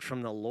word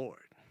from the Lord.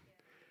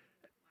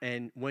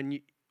 And when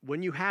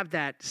you have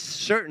that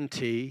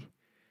certainty,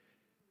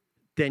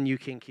 then you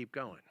can keep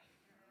going.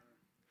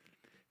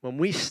 When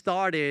we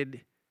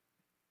started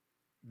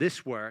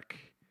this work,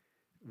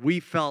 we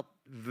felt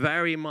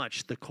very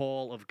much the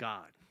call of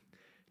God.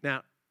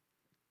 Now,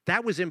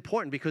 that was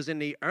important because in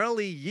the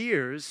early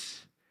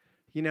years,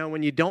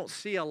 when you don't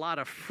see a lot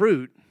of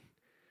fruit,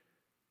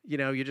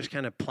 you're just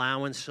kind of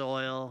plowing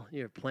soil,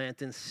 you're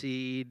planting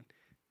seed.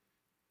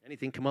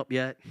 Anything come up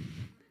yet?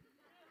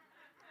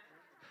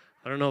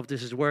 I don't know if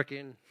this is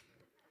working.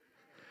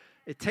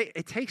 It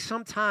takes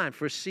some time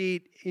for a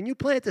seed, and you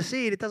plant the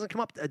seed, it doesn't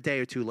come up a day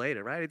or two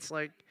later, right? It's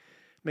like,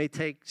 may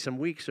take some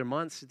weeks or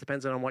months. It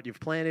depends on what you've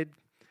planted.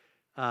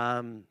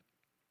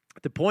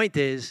 The point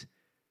is,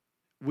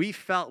 we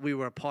felt we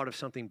were a part of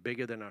something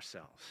bigger than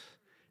ourselves,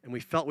 and we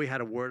felt we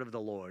had a word of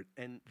the Lord,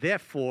 and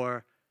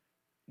therefore,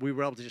 we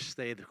were able to just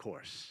stay the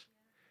course.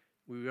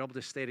 We were able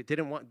to stay.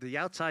 The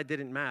outside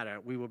didn't matter.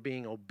 We were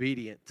being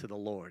obedient to the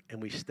Lord,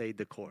 and we stayed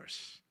the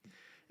course.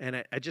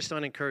 And I just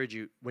want to encourage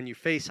you, when you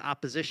face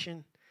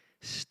opposition,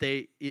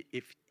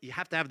 if you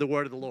have to have the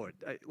word of the Lord.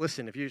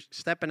 Listen, if you're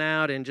stepping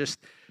out and just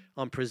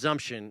on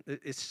presumption,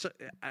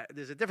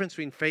 there's a difference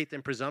between faith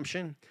and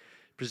presumption.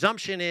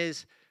 Presumption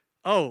is,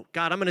 oh,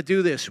 God, I'm going to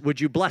do this.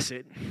 Would you bless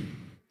it?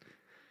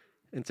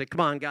 And say, come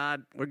on,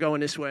 God, we're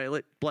going this way.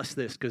 Bless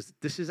this, because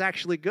this is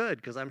actually good,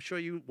 because I'm sure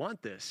you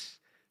want this.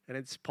 And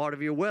it's part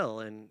of your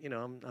will, and,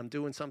 I'm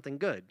doing something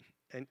good,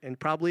 and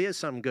probably is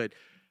something good.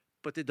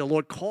 But did the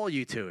Lord call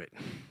you to it?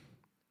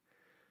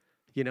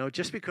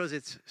 Just because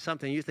it's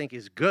something you think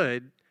is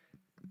good,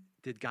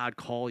 did God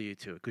call you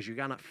to it? Because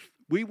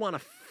we want to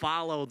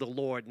follow the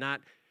Lord,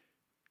 not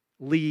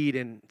lead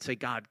and say,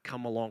 God,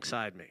 come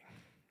alongside me.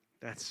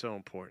 That's so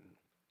important.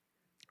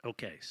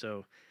 Okay,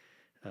 so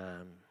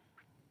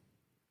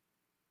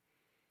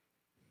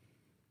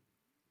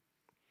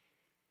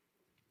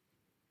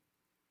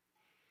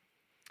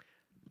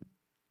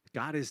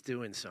God is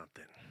doing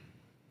something.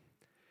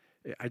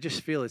 I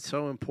just feel it's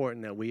so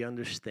important that we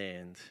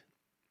understand.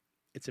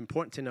 It's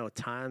important to know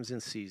times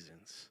and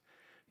seasons.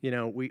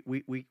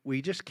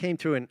 We just came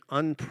through an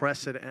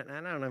unprecedented,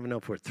 and I don't even know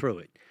if we're through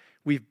it.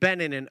 We've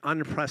been in an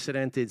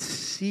unprecedented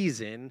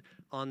season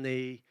in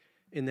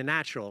the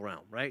natural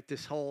realm, right?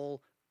 This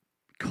whole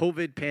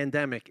COVID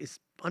pandemic is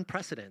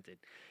unprecedented.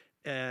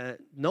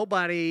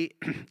 Nobody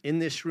in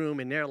this room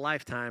in their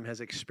lifetime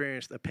has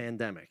experienced a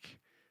pandemic.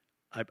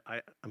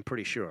 I'm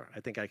pretty sure.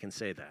 I think I can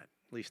say that.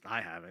 At least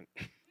I haven't.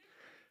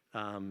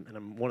 And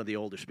I'm one of the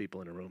oldest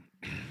people in the room.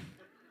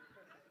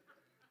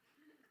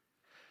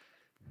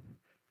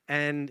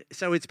 And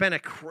so it's been a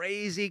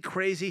crazy,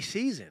 crazy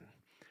season,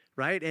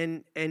 right?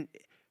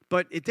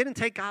 But it didn't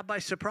take God by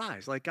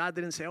surprise. Like, God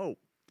didn't say, oh,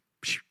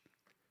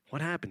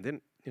 what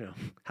happened?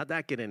 How'd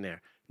that get in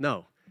there?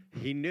 No,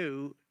 he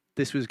knew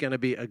this was going to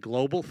be a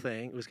global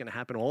thing. It was going to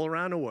happen all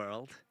around the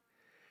world.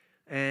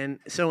 And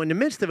so in the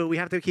midst of it, we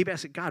have to keep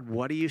asking, God,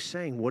 what are you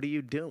saying? What are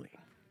you doing?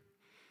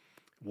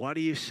 What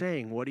are you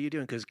saying? What are you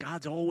doing? Because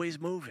God's always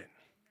moving.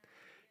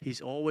 He's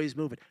always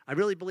moving. I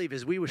really believe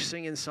as we were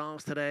singing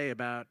songs today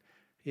about,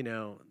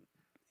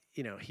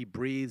 he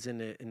breathes in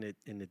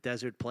the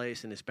desert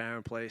place, in this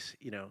barren place,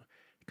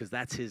 because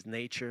that's his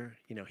nature.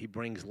 He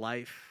brings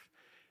life.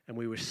 And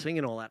we were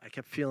singing all that. I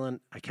kept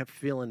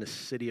feeling the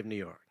city of New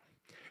York.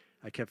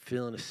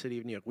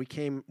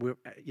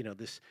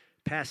 This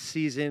past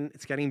season,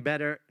 it's getting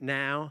better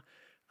now,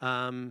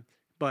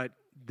 but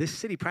this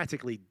city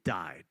practically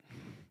died.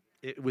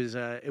 It was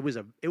a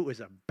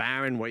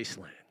barren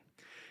wasteland,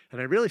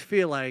 and I really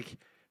feel like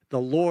the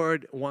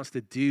Lord wants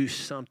to do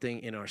something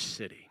in our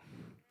city.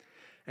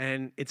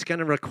 And it's going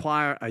to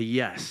require a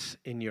yes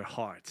in your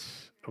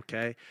hearts,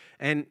 okay?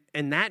 And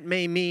that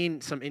may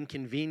mean some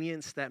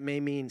inconvenience. That may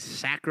mean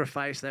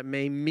sacrifice. That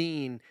may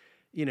mean,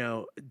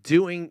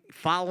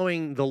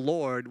 following the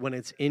Lord when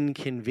it's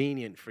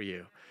inconvenient for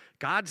you.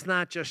 God's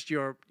not just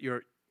your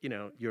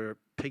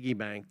piggy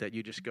bank that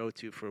you just go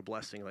to for a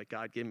blessing. Like,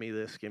 God, give me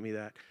this, give me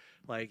that.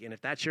 Like, and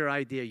if that's your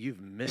idea,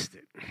 you've missed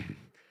it.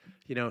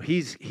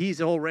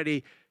 He's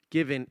already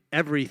given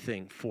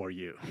everything for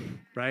you,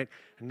 right?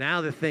 And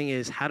now the thing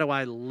is, how do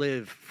I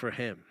live for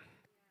him?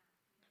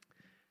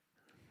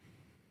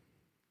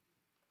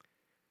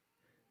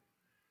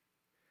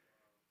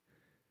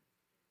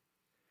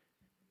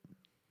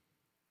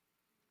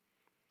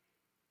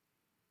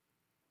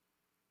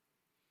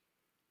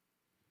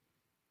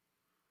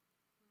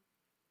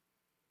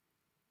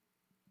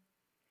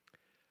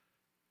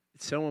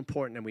 It's so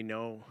important that we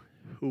know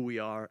who we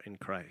are in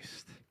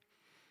Christ.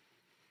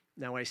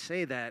 Now, I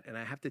say that, and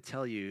I have to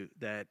tell you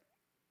that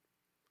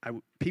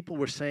people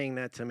were saying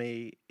that to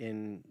me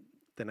in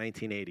the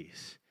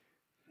 1980s.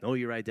 Know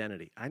your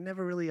identity. I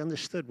never really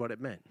understood what it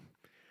meant.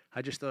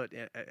 I just thought,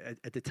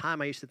 at the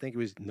time, I used to think it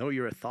was know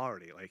your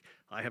authority. Like,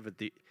 I have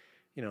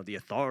the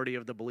authority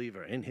of the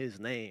believer in his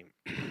name.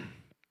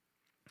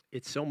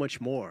 It's so much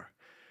more.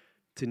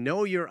 To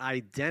know your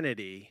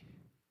identity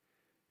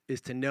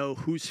is to know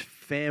whose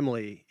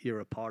family you're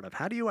a part of.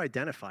 How do you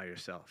identify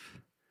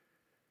yourself?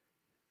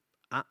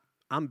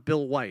 I'm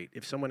Bill White.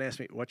 If someone asks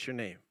me, what's your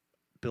name?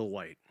 Bill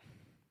White.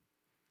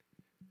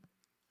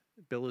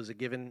 Bill is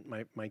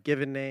my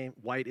given name.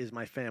 White is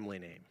my family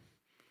name.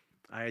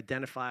 I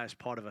identify as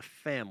part of a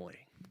family,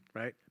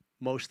 right?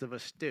 Most of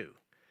us do.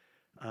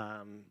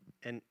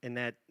 And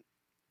that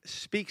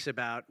speaks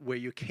about where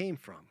you came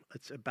from.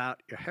 It's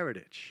about your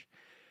heritage.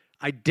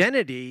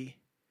 Identity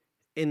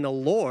in the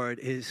Lord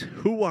is,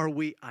 who are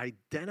we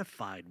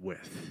identified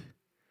with?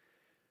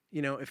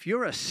 If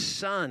you're a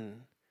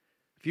son,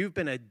 if you've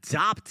been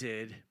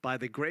adopted by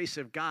the grace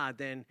of God,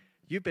 then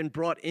you've been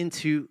brought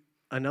into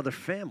another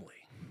family.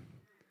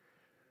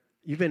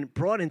 You've been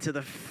brought into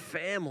the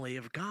family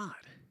of God.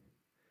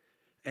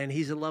 And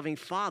he's a loving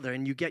father,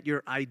 and you get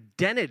your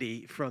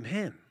identity from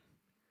him.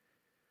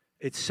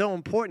 It's so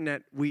important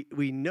that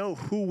we know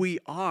who we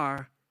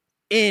are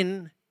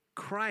in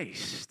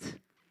Christ.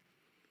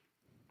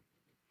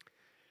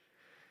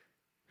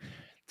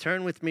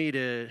 Turn with me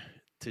to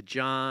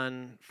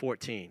John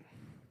 14.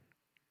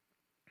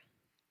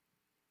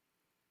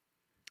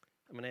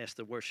 I'm going to ask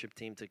the worship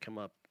team to come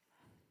up.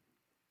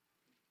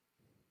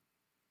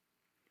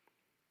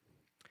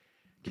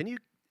 Can you,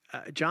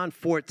 John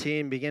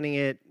 14, beginning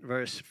at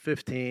verse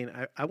 15,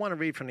 I want to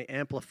read from the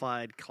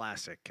Amplified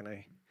Classic.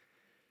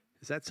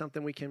 Is that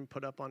something we can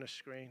put up on a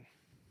screen?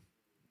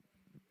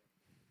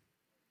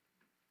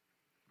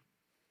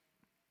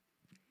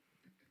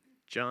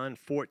 John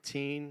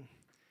 14,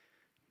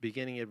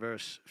 beginning at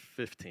verse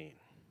 15.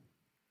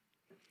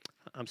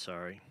 I'm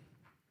sorry.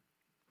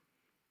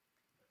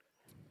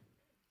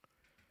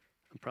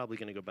 I'm probably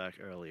going to go back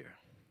earlier.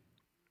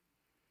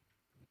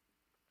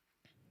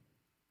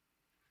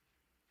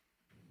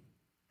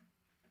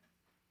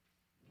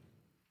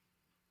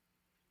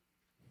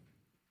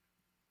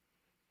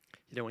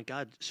 When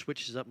God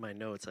switches up my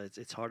notes,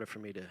 it's harder for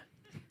me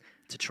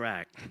to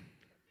track.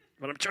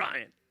 But I'm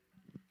trying.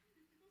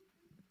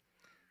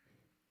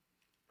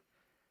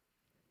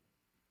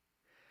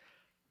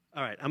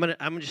 All right,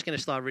 I'm just gonna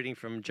start reading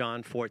from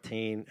John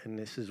 14, and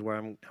this is where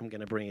I'm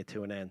gonna bring it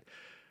to an end.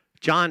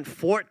 John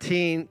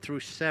 14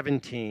 through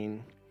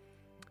 17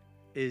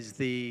 is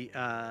the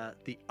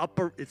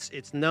upper.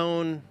 It's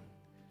known,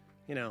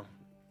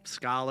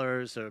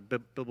 scholars or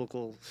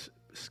biblical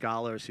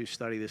scholars who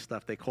study this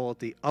stuff. They call it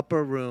the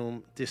upper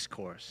room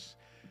discourse.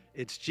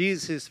 It's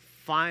Jesus'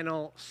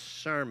 final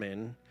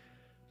sermon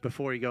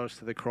before he goes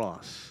to the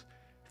cross.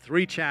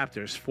 3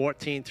 chapters,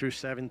 14 through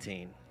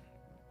 17.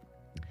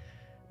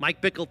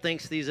 Mike Bickle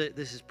thinks this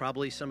is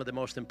probably the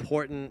most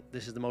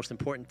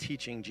important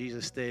teaching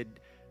Jesus did.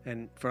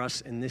 And for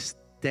us in this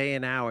day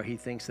and hour, he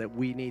thinks that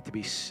we need to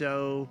be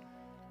so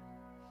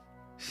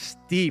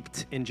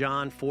steeped in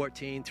John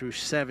 14 through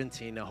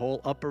 17, the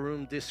whole upper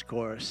room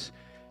discourse,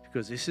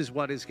 because this is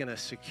what is going to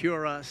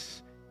secure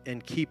us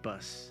and keep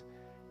us,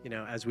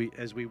 as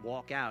we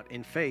walk out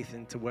in faith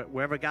into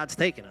wherever God's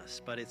taken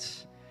us. But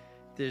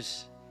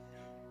there's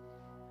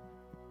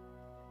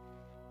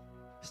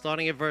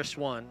starting at verse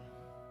 1.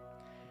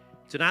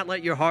 Do not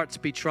let your hearts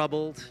be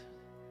troubled,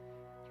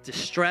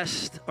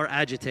 distressed, or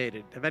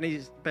agitated. Have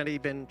anybody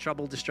been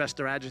troubled, distressed,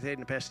 or agitated in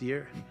the past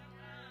year?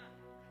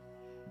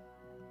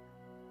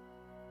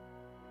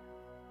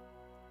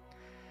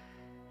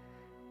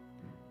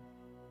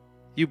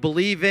 You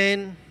believe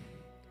in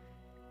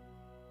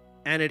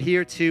and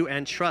adhere to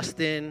and trust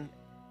in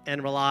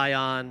and rely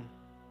on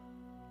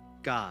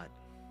God.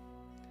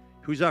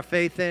 Who's our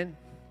faith in?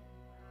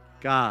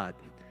 God.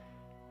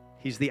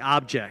 He's the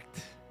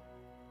object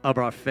of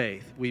our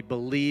faith. We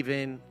believe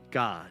in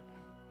God.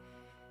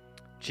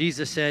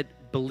 Jesus said,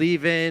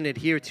 believe in,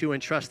 adhere to,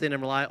 and trust in,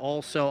 and rely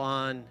also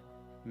on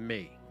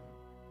me.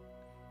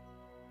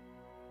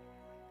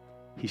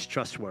 He's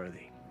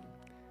trustworthy.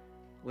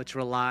 Let's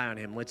rely on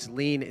him. Let's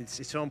lean.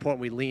 It's so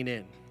important we lean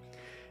in.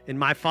 In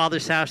my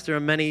Father's house, there are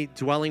many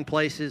dwelling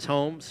places,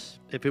 homes.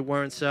 If it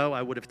weren't so,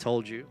 I would have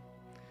told you.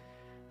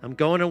 I'm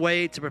going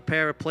away to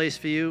prepare a place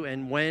for you,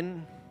 and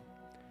when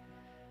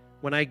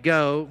I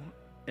go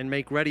and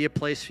make ready a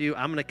place for you,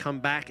 I'm going to come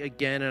back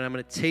again, and I'm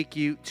going to take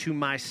you to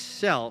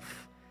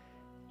myself,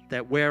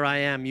 that where I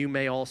am, you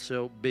may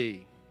also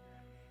be.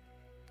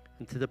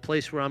 And to the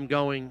place where I'm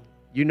going,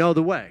 you know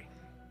the way.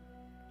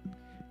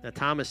 Now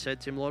Thomas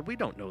said to him, Lord, we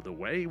don't know the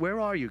way. Where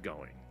are you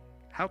going?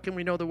 How can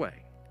we know the way?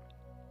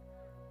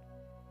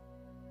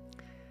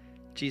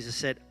 Jesus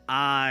said,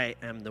 I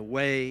am the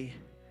way,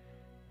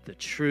 the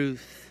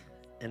truth,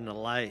 and the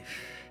life.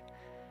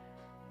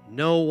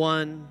 No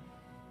one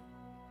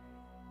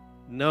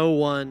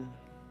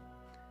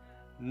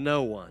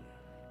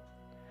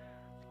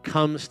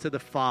comes to the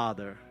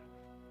Father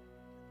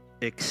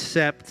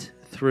except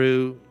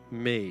through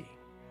me.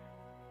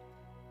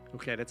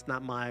 Okay, that's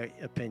not my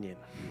opinion.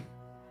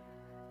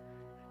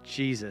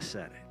 Jesus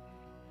said it.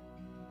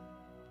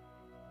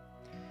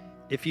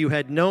 If you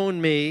had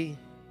known me,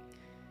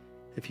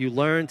 if you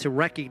learned to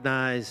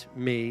recognize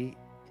me,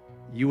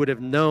 you would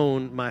have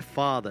known my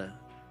Father.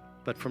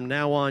 But from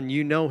now on,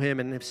 you know him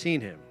and have seen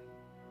him.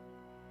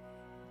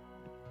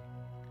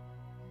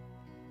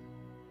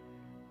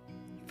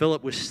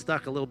 Philip was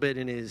stuck a little bit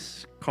in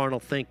his carnal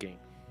thinking,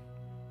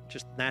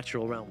 just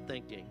natural realm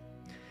thinking.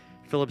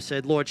 Philip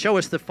said, Lord, show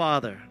us the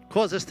Father.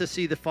 Cause us to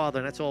see the Father,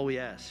 and that's all we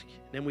ask.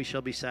 Then we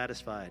shall be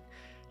satisfied.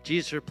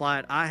 Jesus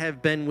replied,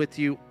 I've been with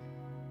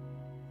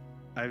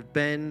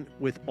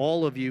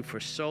all of you for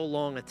so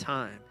long a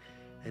time,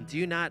 and do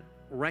you not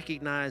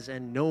recognize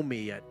and know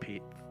me yet,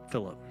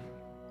 Philip?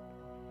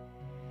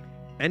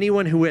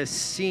 Anyone who has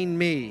seen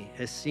me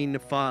has seen the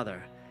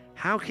Father.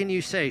 How can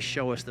you say,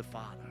 show us the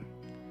Father?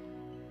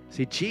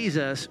 See,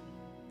 Jesus,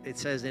 it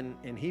says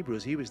in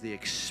Hebrews, he was the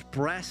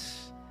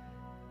express,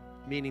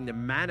 meaning the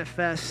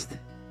manifest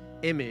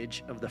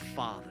image of the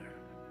Father.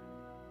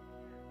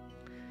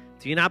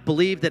 Do you not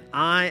believe that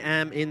I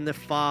am in the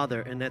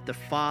Father and that the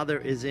Father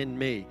is in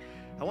me?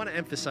 I want to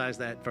emphasize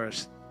that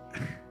verse.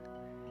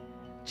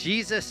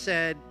 Jesus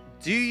said,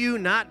 do you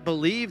not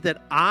believe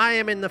that I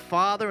am in the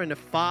Father and the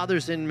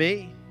Father's in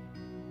me?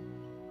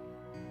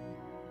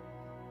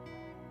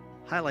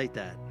 Highlight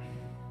that.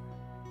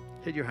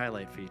 Hit your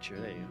highlight feature.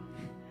 There you go.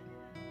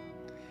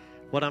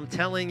 What I'm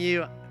telling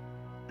you,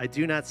 I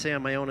do not say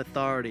on my own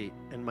authority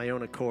and my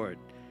own accord,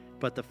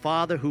 but the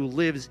Father who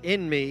lives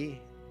in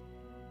me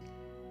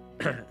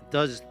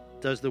does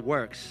the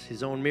works,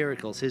 his own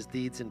miracles, his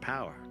deeds and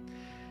power.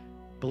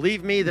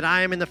 Believe me that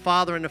I am in the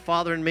Father and the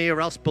Father in me, or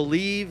else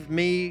believe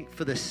me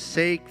for the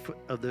sake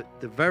of the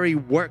very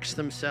works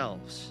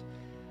themselves.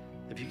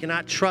 If you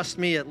cannot trust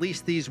me, at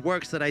least these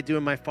works that I do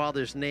in my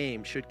Father's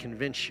name should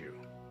convince you.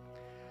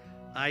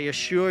 I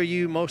assure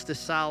you most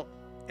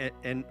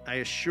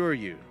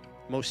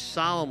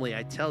solemnly,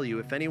 I tell you,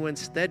 if anyone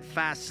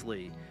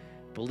steadfastly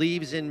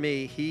believes in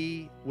me,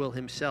 he will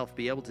himself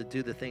be able to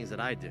do the things that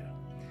I do.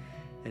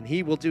 And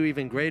he will do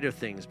even greater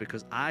things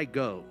because I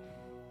go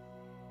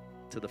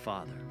to the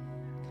Father.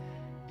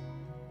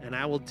 And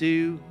I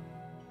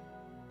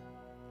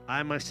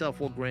myself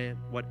will grant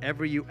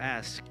whatever you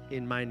ask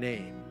in my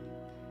name,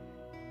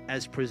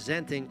 as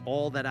presenting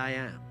all that I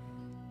am,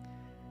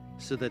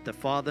 so that the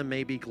Father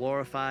may be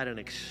glorified and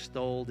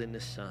extolled in the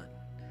Son.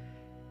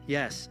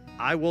 Yes,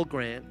 I will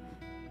grant,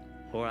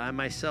 or I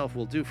myself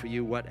will do for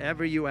you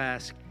whatever you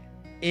ask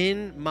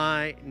in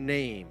my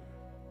name,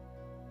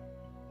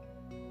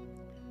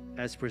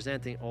 as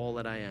presenting all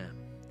that I am.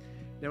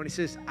 Now when he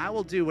says, I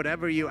will do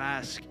whatever you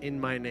ask in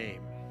my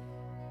name,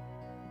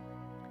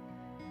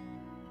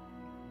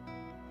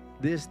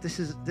 this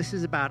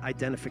is about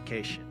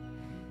identification.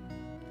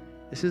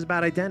 This is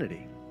about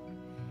identity.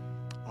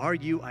 Are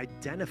you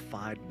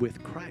identified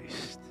with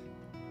Christ?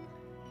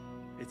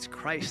 It's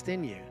Christ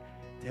in you.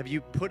 Have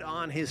you put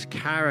on his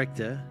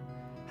character?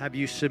 Have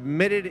you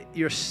submitted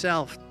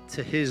yourself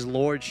to his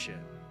lordship?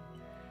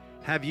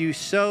 Have you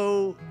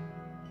so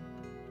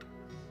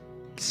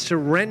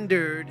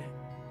surrendered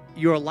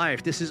your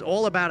life? This is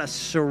all about a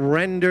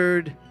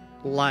surrendered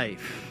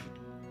life.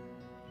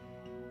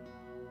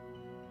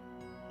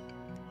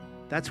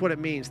 That's what it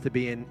means to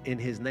be in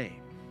his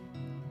name.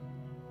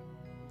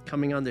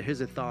 Coming under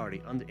his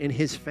authority, in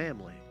his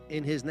family,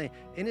 in his name.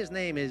 In his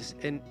name is,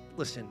 and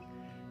listen,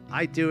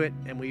 I do it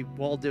and we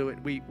all do it.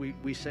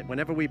 We say,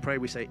 whenever we pray,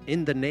 we say,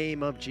 in the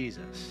name of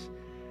Jesus.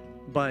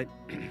 But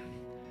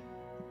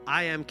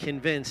I am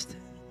convinced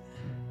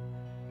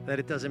that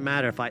it doesn't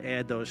matter if I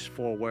add those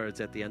 4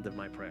 words at the end of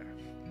my prayer.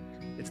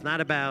 It's not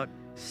about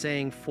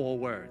saying 4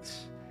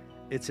 words.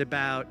 It's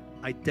about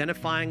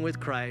identifying with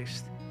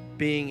Christ,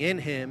 being in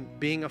him,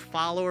 being a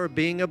follower,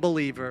 being a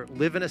believer,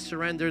 living a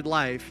surrendered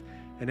life.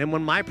 And then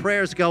when my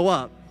prayers go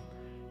up,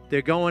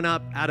 they're going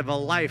up out of a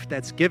life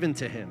that's given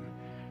to him.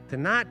 They're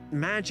not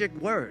magic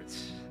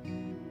words.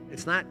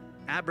 It's not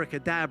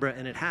abracadabra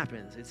and it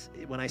happens. It's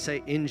when I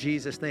say in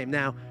Jesus' name.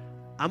 Now,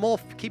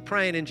 keep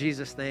praying in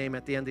Jesus' name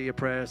at the end of your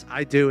prayers.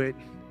 I do it.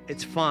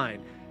 It's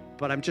fine.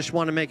 But I just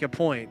want to make a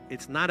point.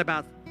 It's not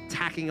about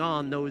tacking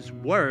on those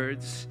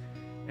words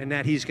and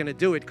that he's going to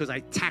do it because I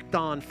tacked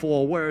on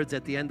 4 words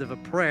at the end of a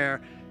prayer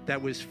that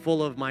was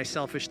full of my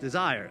selfish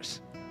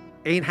desires.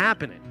 Ain't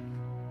happening.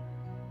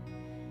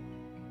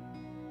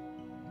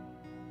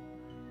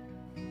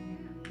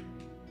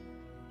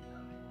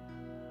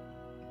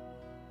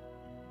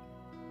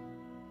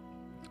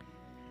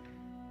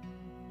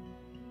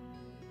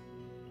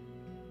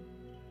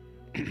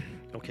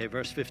 Okay,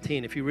 verse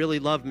 15. If you really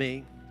love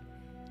me,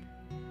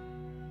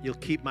 you'll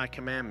keep my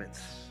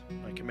commandments,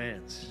 my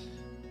commands.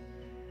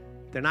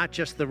 They're not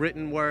just the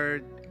written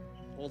word,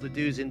 all the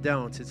do's and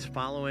don'ts. It's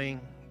following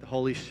the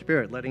Holy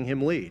Spirit, letting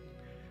him lead.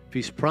 If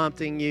he's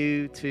prompting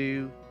you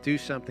to do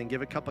something,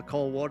 give a cup of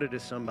cold water to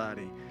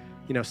somebody,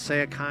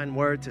 say a kind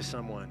word to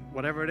someone,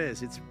 whatever it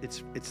is,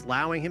 it's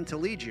allowing him to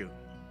lead you.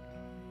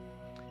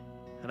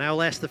 And I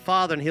will ask the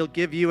Father, and he'll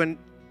give you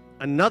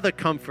another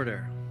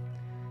comforter,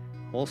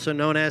 also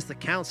known as the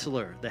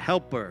counselor, the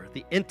helper,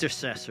 the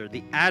intercessor,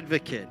 the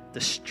advocate,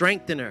 the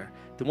strengthener,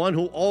 the one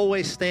who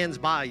always stands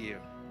by you,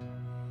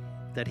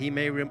 that he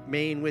may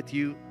remain with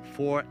you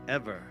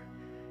forever.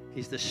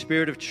 He's the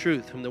Spirit of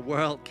truth, whom the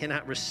world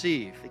cannot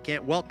receive. It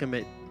can't welcome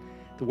it.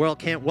 The world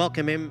can't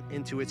welcome him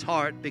into its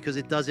heart because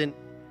it doesn't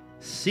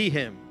see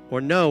him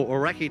or know or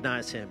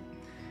recognize him.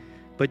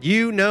 But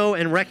you know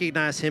and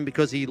recognize him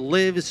because he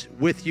lives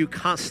with you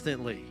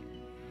constantly,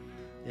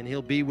 and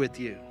he'll be with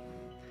you.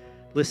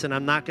 Listen,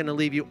 I'm not going to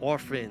leave you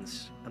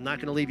orphans. I'm not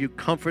going to leave you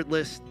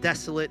comfortless,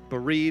 desolate,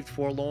 bereaved,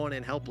 forlorn,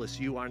 and helpless.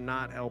 You are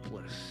not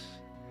helpless.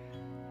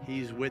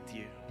 He's with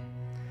you.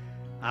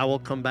 I will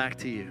come back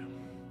to you.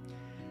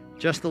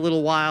 Just a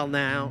little while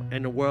now,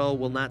 and the world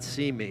will not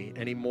see me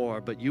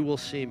anymore, but you will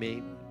see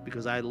me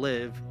because I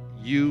live.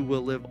 You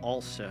will live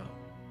also.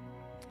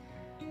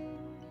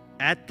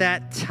 At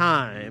that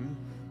time,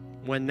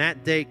 when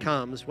that day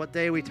comes, what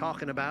day are we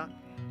talking about?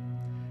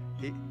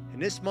 In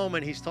this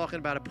moment, he's talking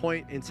about a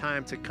point in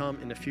time to come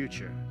in the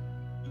future.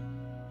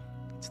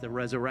 It's the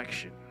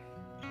resurrection.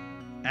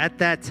 At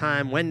that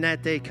time, when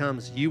that day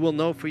comes, you will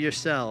know for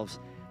yourselves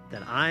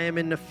that I am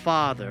in the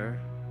Father,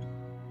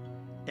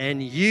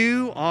 and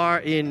you are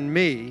in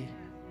me,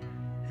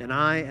 and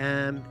I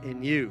am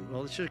in you.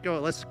 Well,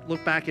 let's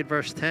look back at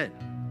verse 10.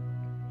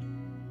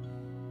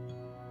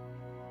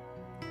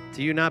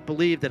 Do you not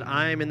believe that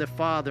I am in the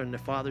Father, and the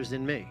Father's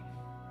in me?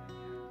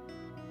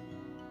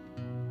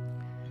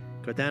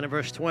 Go down to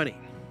verse 20.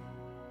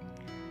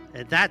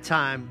 At that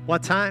time,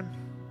 what time?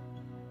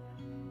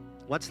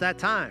 What's that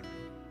time?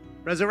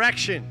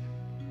 Resurrection.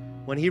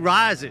 When he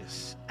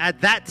rises.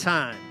 At that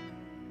time.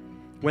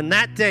 When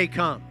that day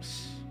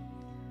comes.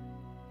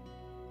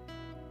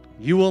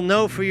 You will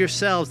know for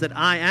yourselves that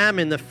I am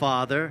in the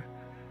Father,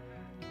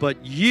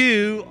 but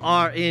you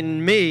are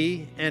in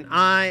me, and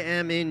I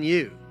am in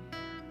you.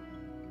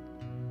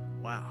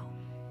 Wow.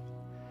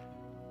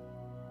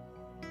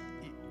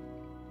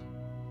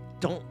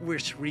 Don't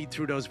just read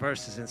through those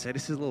verses and say,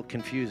 this is a little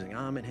confusing.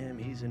 I'm in him,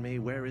 he's in me.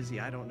 Where is he?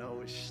 I don't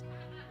know.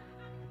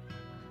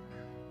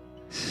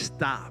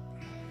 Stop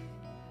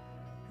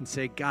and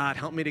say, God,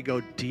 help me to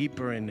go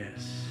deeper in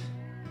this.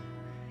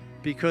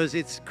 Because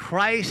it's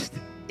Christ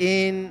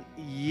in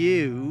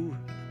you,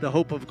 the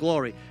hope of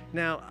glory.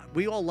 Now,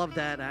 we all love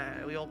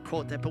that. We all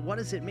quote that. But what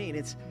does it mean?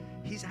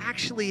 He's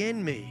actually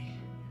in me,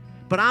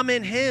 but I'm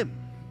in him.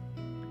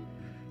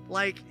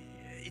 Like,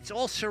 it's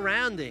all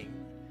surrounding.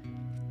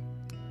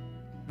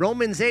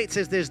 Romans 8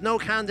 says there's no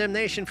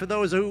condemnation for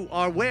those who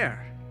are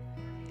where?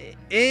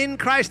 In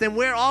Christ. And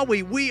where are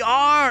we? We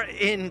are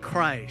in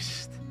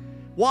Christ.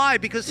 Why?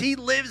 Because he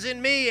lives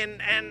in me,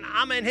 and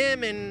I'm in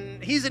him,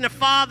 and he's in the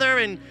Father,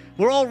 and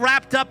we're all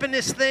wrapped up in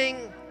this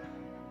thing.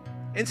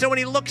 And so when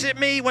he looks at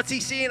me, what's he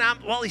seeing?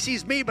 He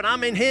sees me, but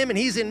I'm in him, and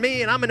he's in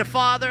me, and I'm in the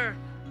Father.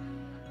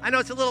 I know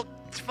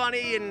it's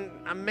funny, and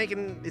I'm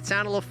making it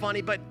sound a little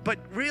funny, but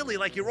really,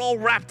 like, you're all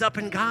wrapped up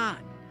in God.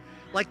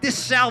 Like, this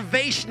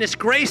salvation, this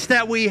grace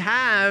that we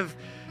have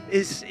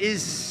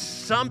is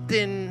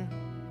something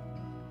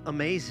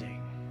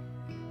amazing.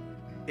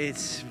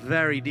 It's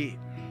very deep.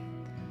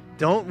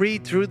 Don't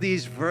read through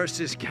these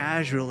verses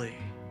casually.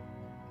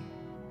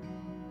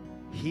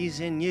 He's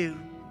in you.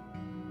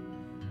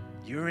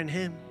 You're in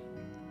him.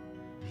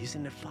 He's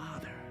in the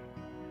Father.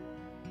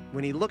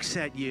 When he looks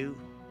at you,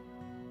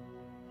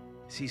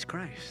 he sees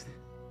Christ.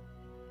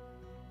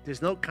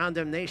 There's no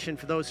condemnation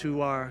for those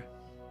who are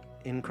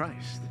in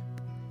Christ.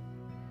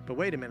 But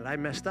wait a minute, I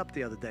messed up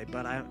the other day,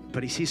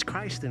 but he sees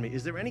Christ in me.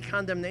 Is there any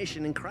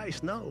condemnation in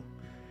Christ? No.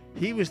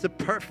 He was the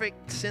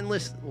perfect,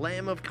 sinless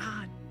Lamb of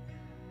God.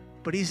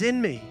 But he's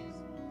in me.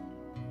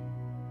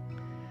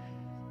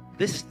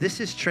 This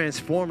is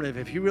transformative.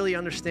 If you really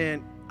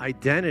understand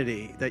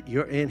identity, that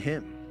you're in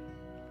him.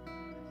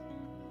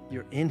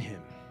 You're in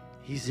him.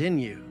 He's in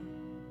you.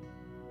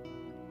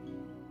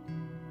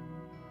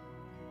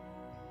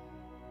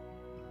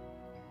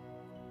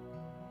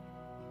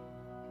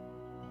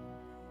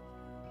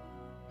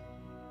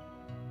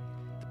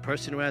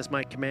 person who has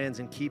my commands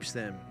and keeps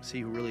them is he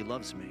who really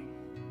loves me.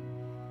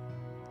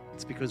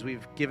 It's because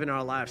we've given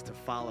our lives to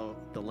follow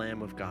the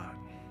Lamb of God.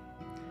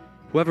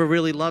 Whoever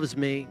really loves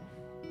me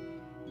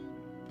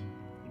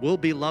will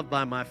be loved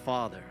by my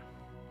Father,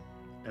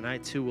 and I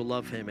too will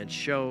love him and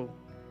show,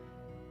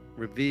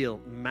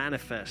 reveal,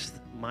 manifest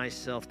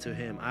myself to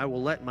him. I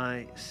will let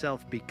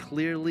myself be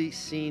clearly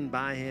seen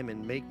by him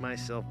and make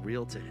myself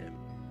real to him.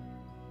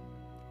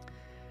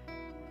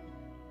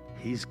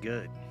 He's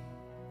good.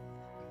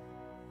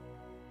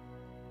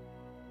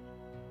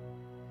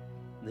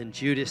 Then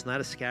Judas,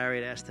 not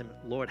Iscariot, asked him,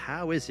 Lord,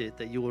 how is it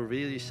that you will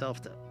reveal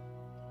yourself to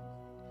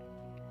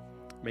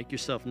make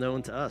yourself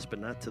known to us, but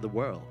not to the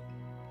world?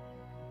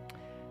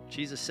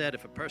 Jesus said,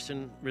 if a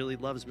person really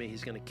loves me,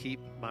 he's going to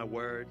keep my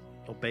word,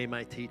 obey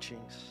my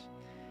teachings,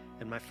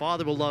 and my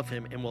Father will love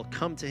him and will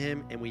come to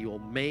him, and we will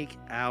make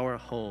our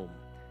home,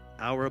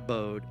 our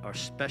abode, our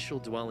special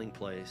dwelling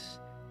place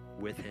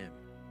with him.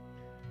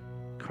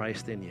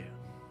 Christ in you.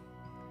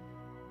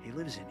 He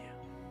lives in you.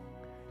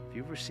 If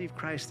you've received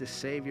Christ as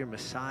Savior,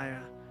 Messiah,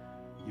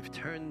 you've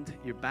turned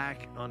your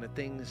back on the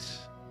things,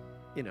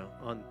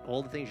 on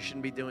all the things you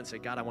shouldn't be doing, say,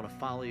 God, I want to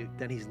follow you,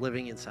 then he's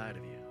living inside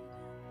of you.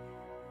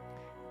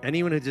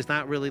 Anyone who does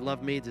not really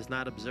love me does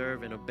not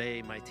observe and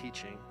obey my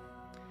teaching.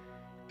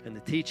 And the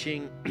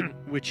teaching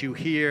which you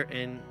hear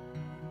and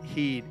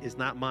heed is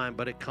not mine,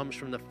 but it comes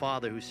from the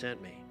Father who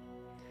sent me.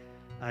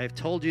 I have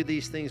told you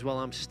these things while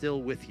I'm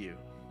still with you.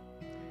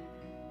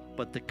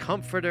 But the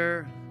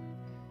Comforter,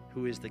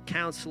 who is the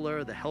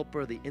Counselor, the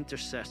Helper, the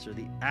Intercessor,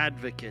 the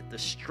Advocate, the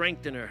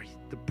Strengthener,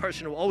 the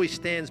person who always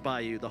stands by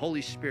you, the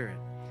Holy Spirit,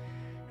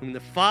 whom the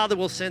Father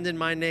will send in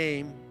my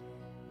name,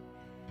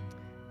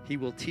 he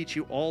will teach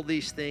you all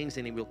these things,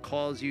 and he will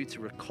cause you to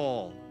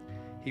recall.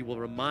 He will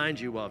remind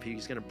you of.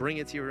 He's going to bring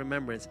it to your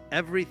remembrance,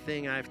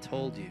 everything I've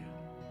told you.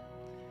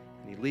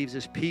 And he leaves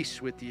his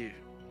peace with you.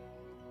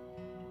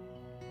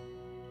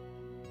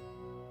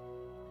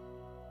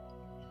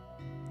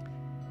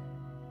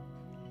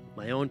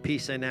 My own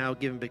peace I now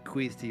give and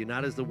bequeath to you,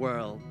 not as the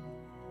world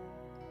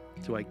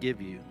do I give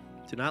you.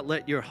 Do not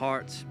let your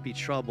hearts be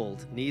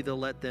troubled, neither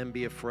let them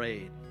be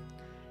afraid.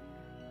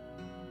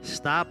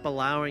 Stop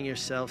allowing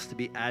yourselves to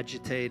be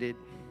agitated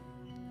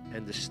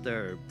and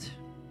disturbed.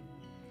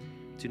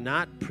 Do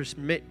not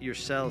permit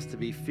yourselves to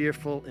be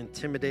fearful,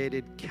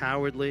 intimidated,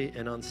 cowardly,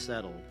 and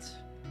unsettled.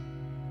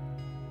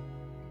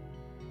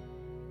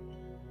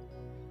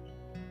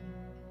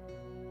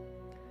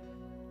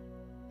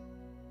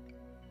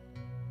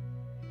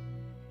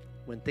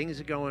 When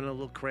things are going a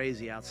little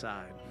crazy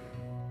outside,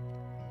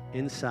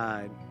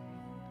 inside,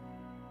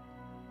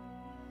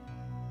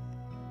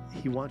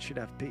 he wants you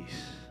to have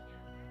peace.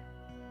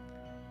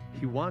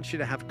 He wants you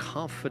to have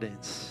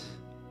confidence.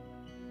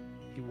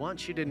 He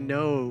wants you to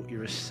know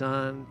you're a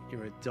son,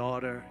 you're a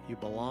daughter, you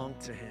belong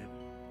to him.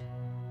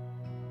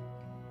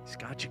 He's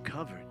got you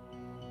covered.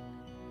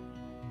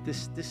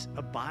 This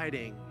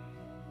abiding,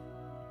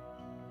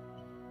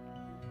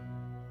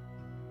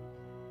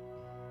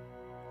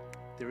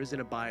 there is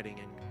an abiding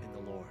in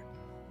the Lord.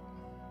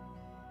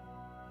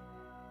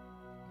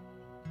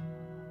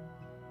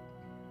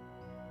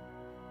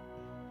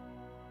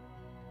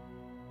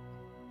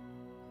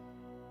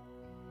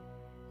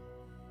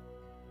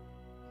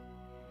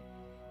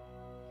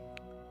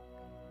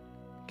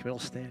 Can we all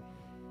stand?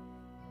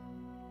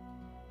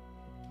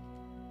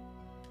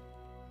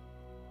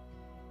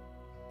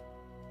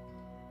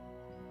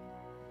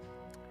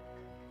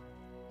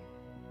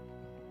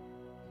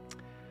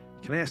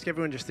 Can I ask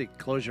everyone just to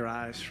close your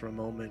eyes for a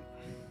moment?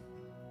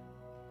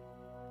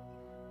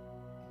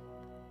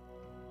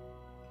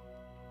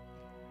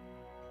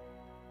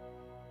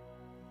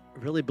 I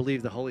really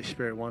believe the Holy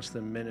Spirit wants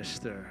to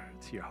minister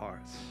to your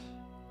hearts.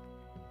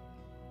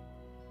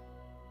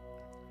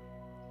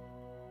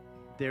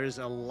 There's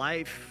a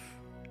life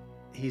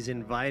he's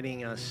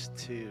inviting us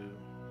to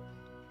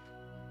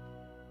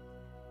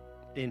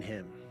in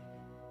him.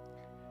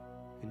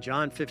 In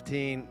John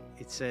 15,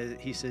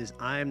 he says,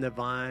 I am the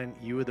vine,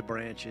 you are the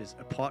branches.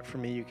 Apart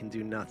from me, you can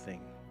do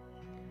nothing.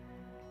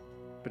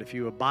 But if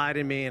you abide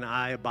in me and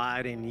I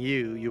abide in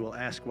you, you will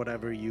ask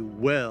whatever you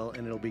will,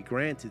 and it'll be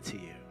granted to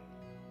you.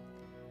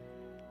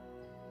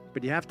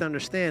 But you have to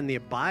understand, the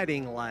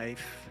abiding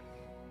life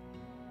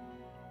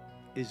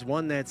is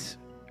one that's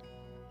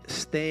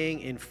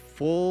staying in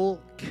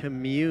full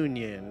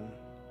communion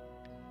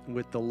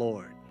with the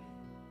Lord.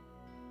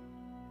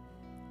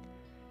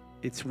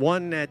 It's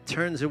one that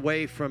turns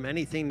away from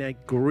anything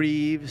that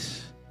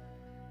grieves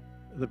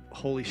the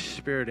Holy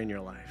Spirit in your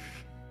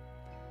life.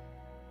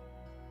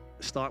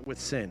 Start with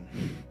sin.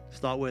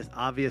 Start with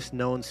obvious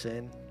known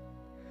sin.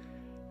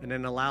 And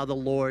then allow the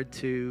Lord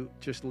to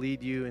just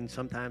lead you. And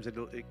sometimes it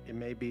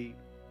may be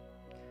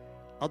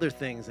other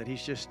things that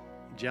he's just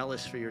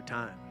jealous for your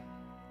time.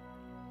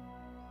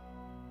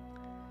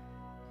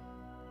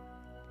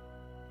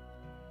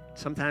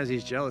 Sometimes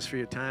he's jealous for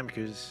your time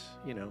because,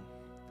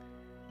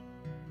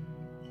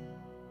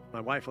 my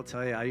wife will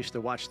tell you, I used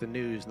to watch the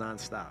news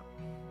nonstop.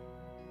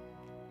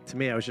 To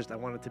me, I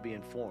wanted to be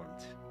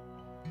informed.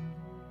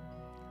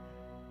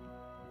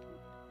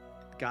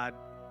 God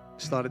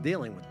started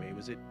dealing with me.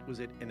 Was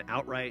it an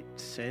outright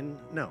sin?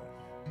 No.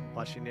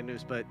 Watching the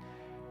news, but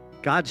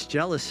God's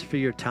jealous for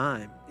your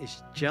time.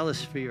 He's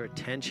jealous for your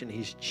attention.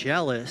 He's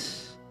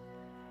jealous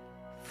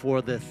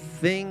for the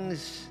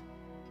things,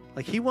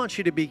 like he wants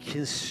you to be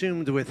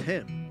consumed with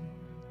him.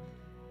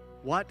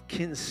 What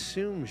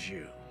consumes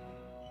you?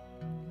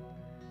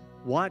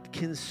 What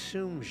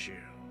consumes you?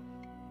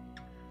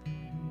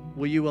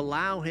 Will you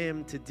allow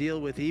him to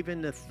deal with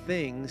even the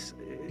things?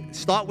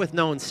 Start with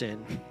known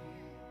sin.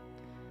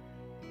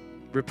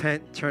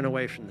 Repent, turn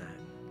away from that.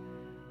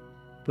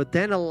 But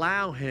then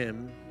allow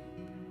him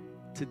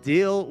to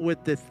deal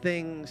with the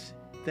things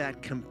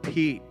that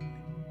compete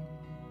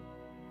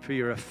for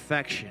your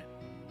affection.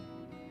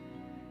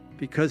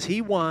 Because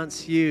he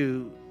wants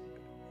you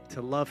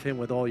to love him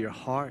with all your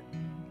heart,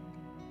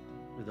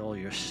 with all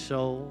your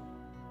soul,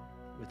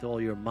 with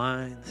all your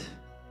mind,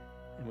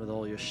 and with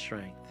all your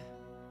strength.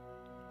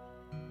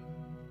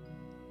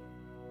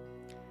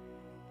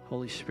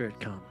 Holy Spirit,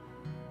 come.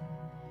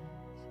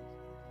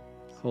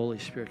 Holy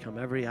Spirit, come.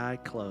 Every eye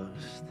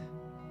closed.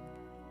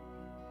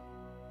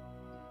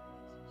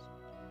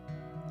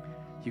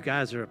 You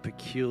guys are a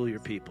peculiar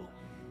people.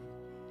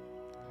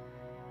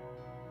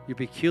 You're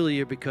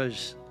peculiar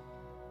because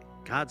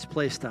God's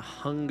placed a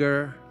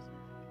hunger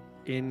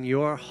in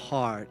your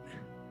heart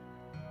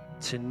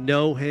to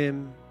know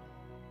him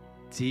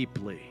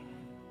deeply.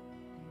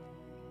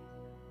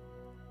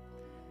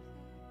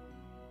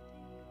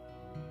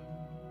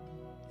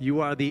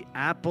 You are the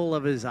apple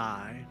of his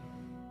eye.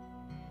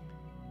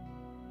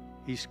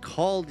 He's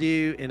called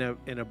you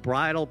in a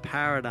bridal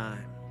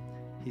paradigm.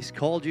 He's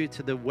called you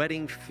to the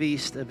wedding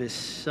feast of his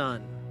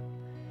son.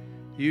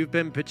 You've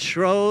been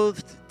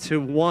betrothed to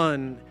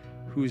one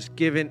who's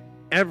given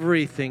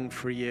everything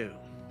for you.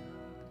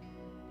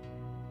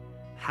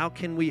 How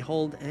can we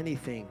hold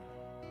anything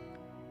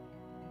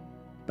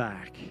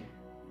back?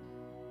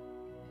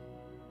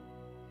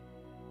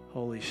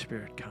 Holy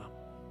Spirit, come.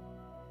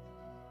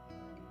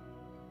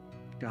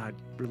 God,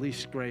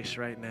 release grace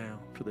right now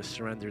for the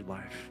surrendered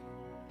life.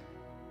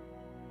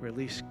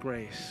 Release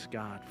grace,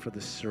 God, for the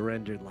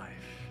surrendered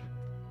life.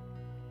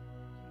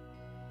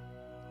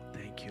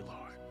 Thank you, Lord.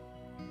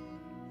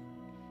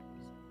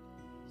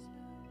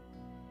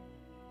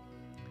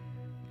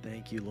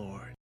 Thank you,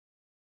 Lord.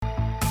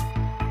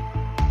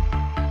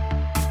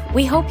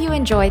 We hope you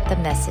enjoyed the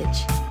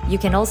message. You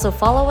can also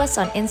follow us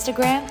on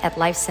Instagram at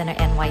Life Center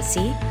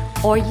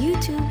NYC or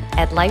YouTube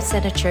at Life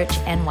Center Church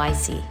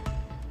NYC.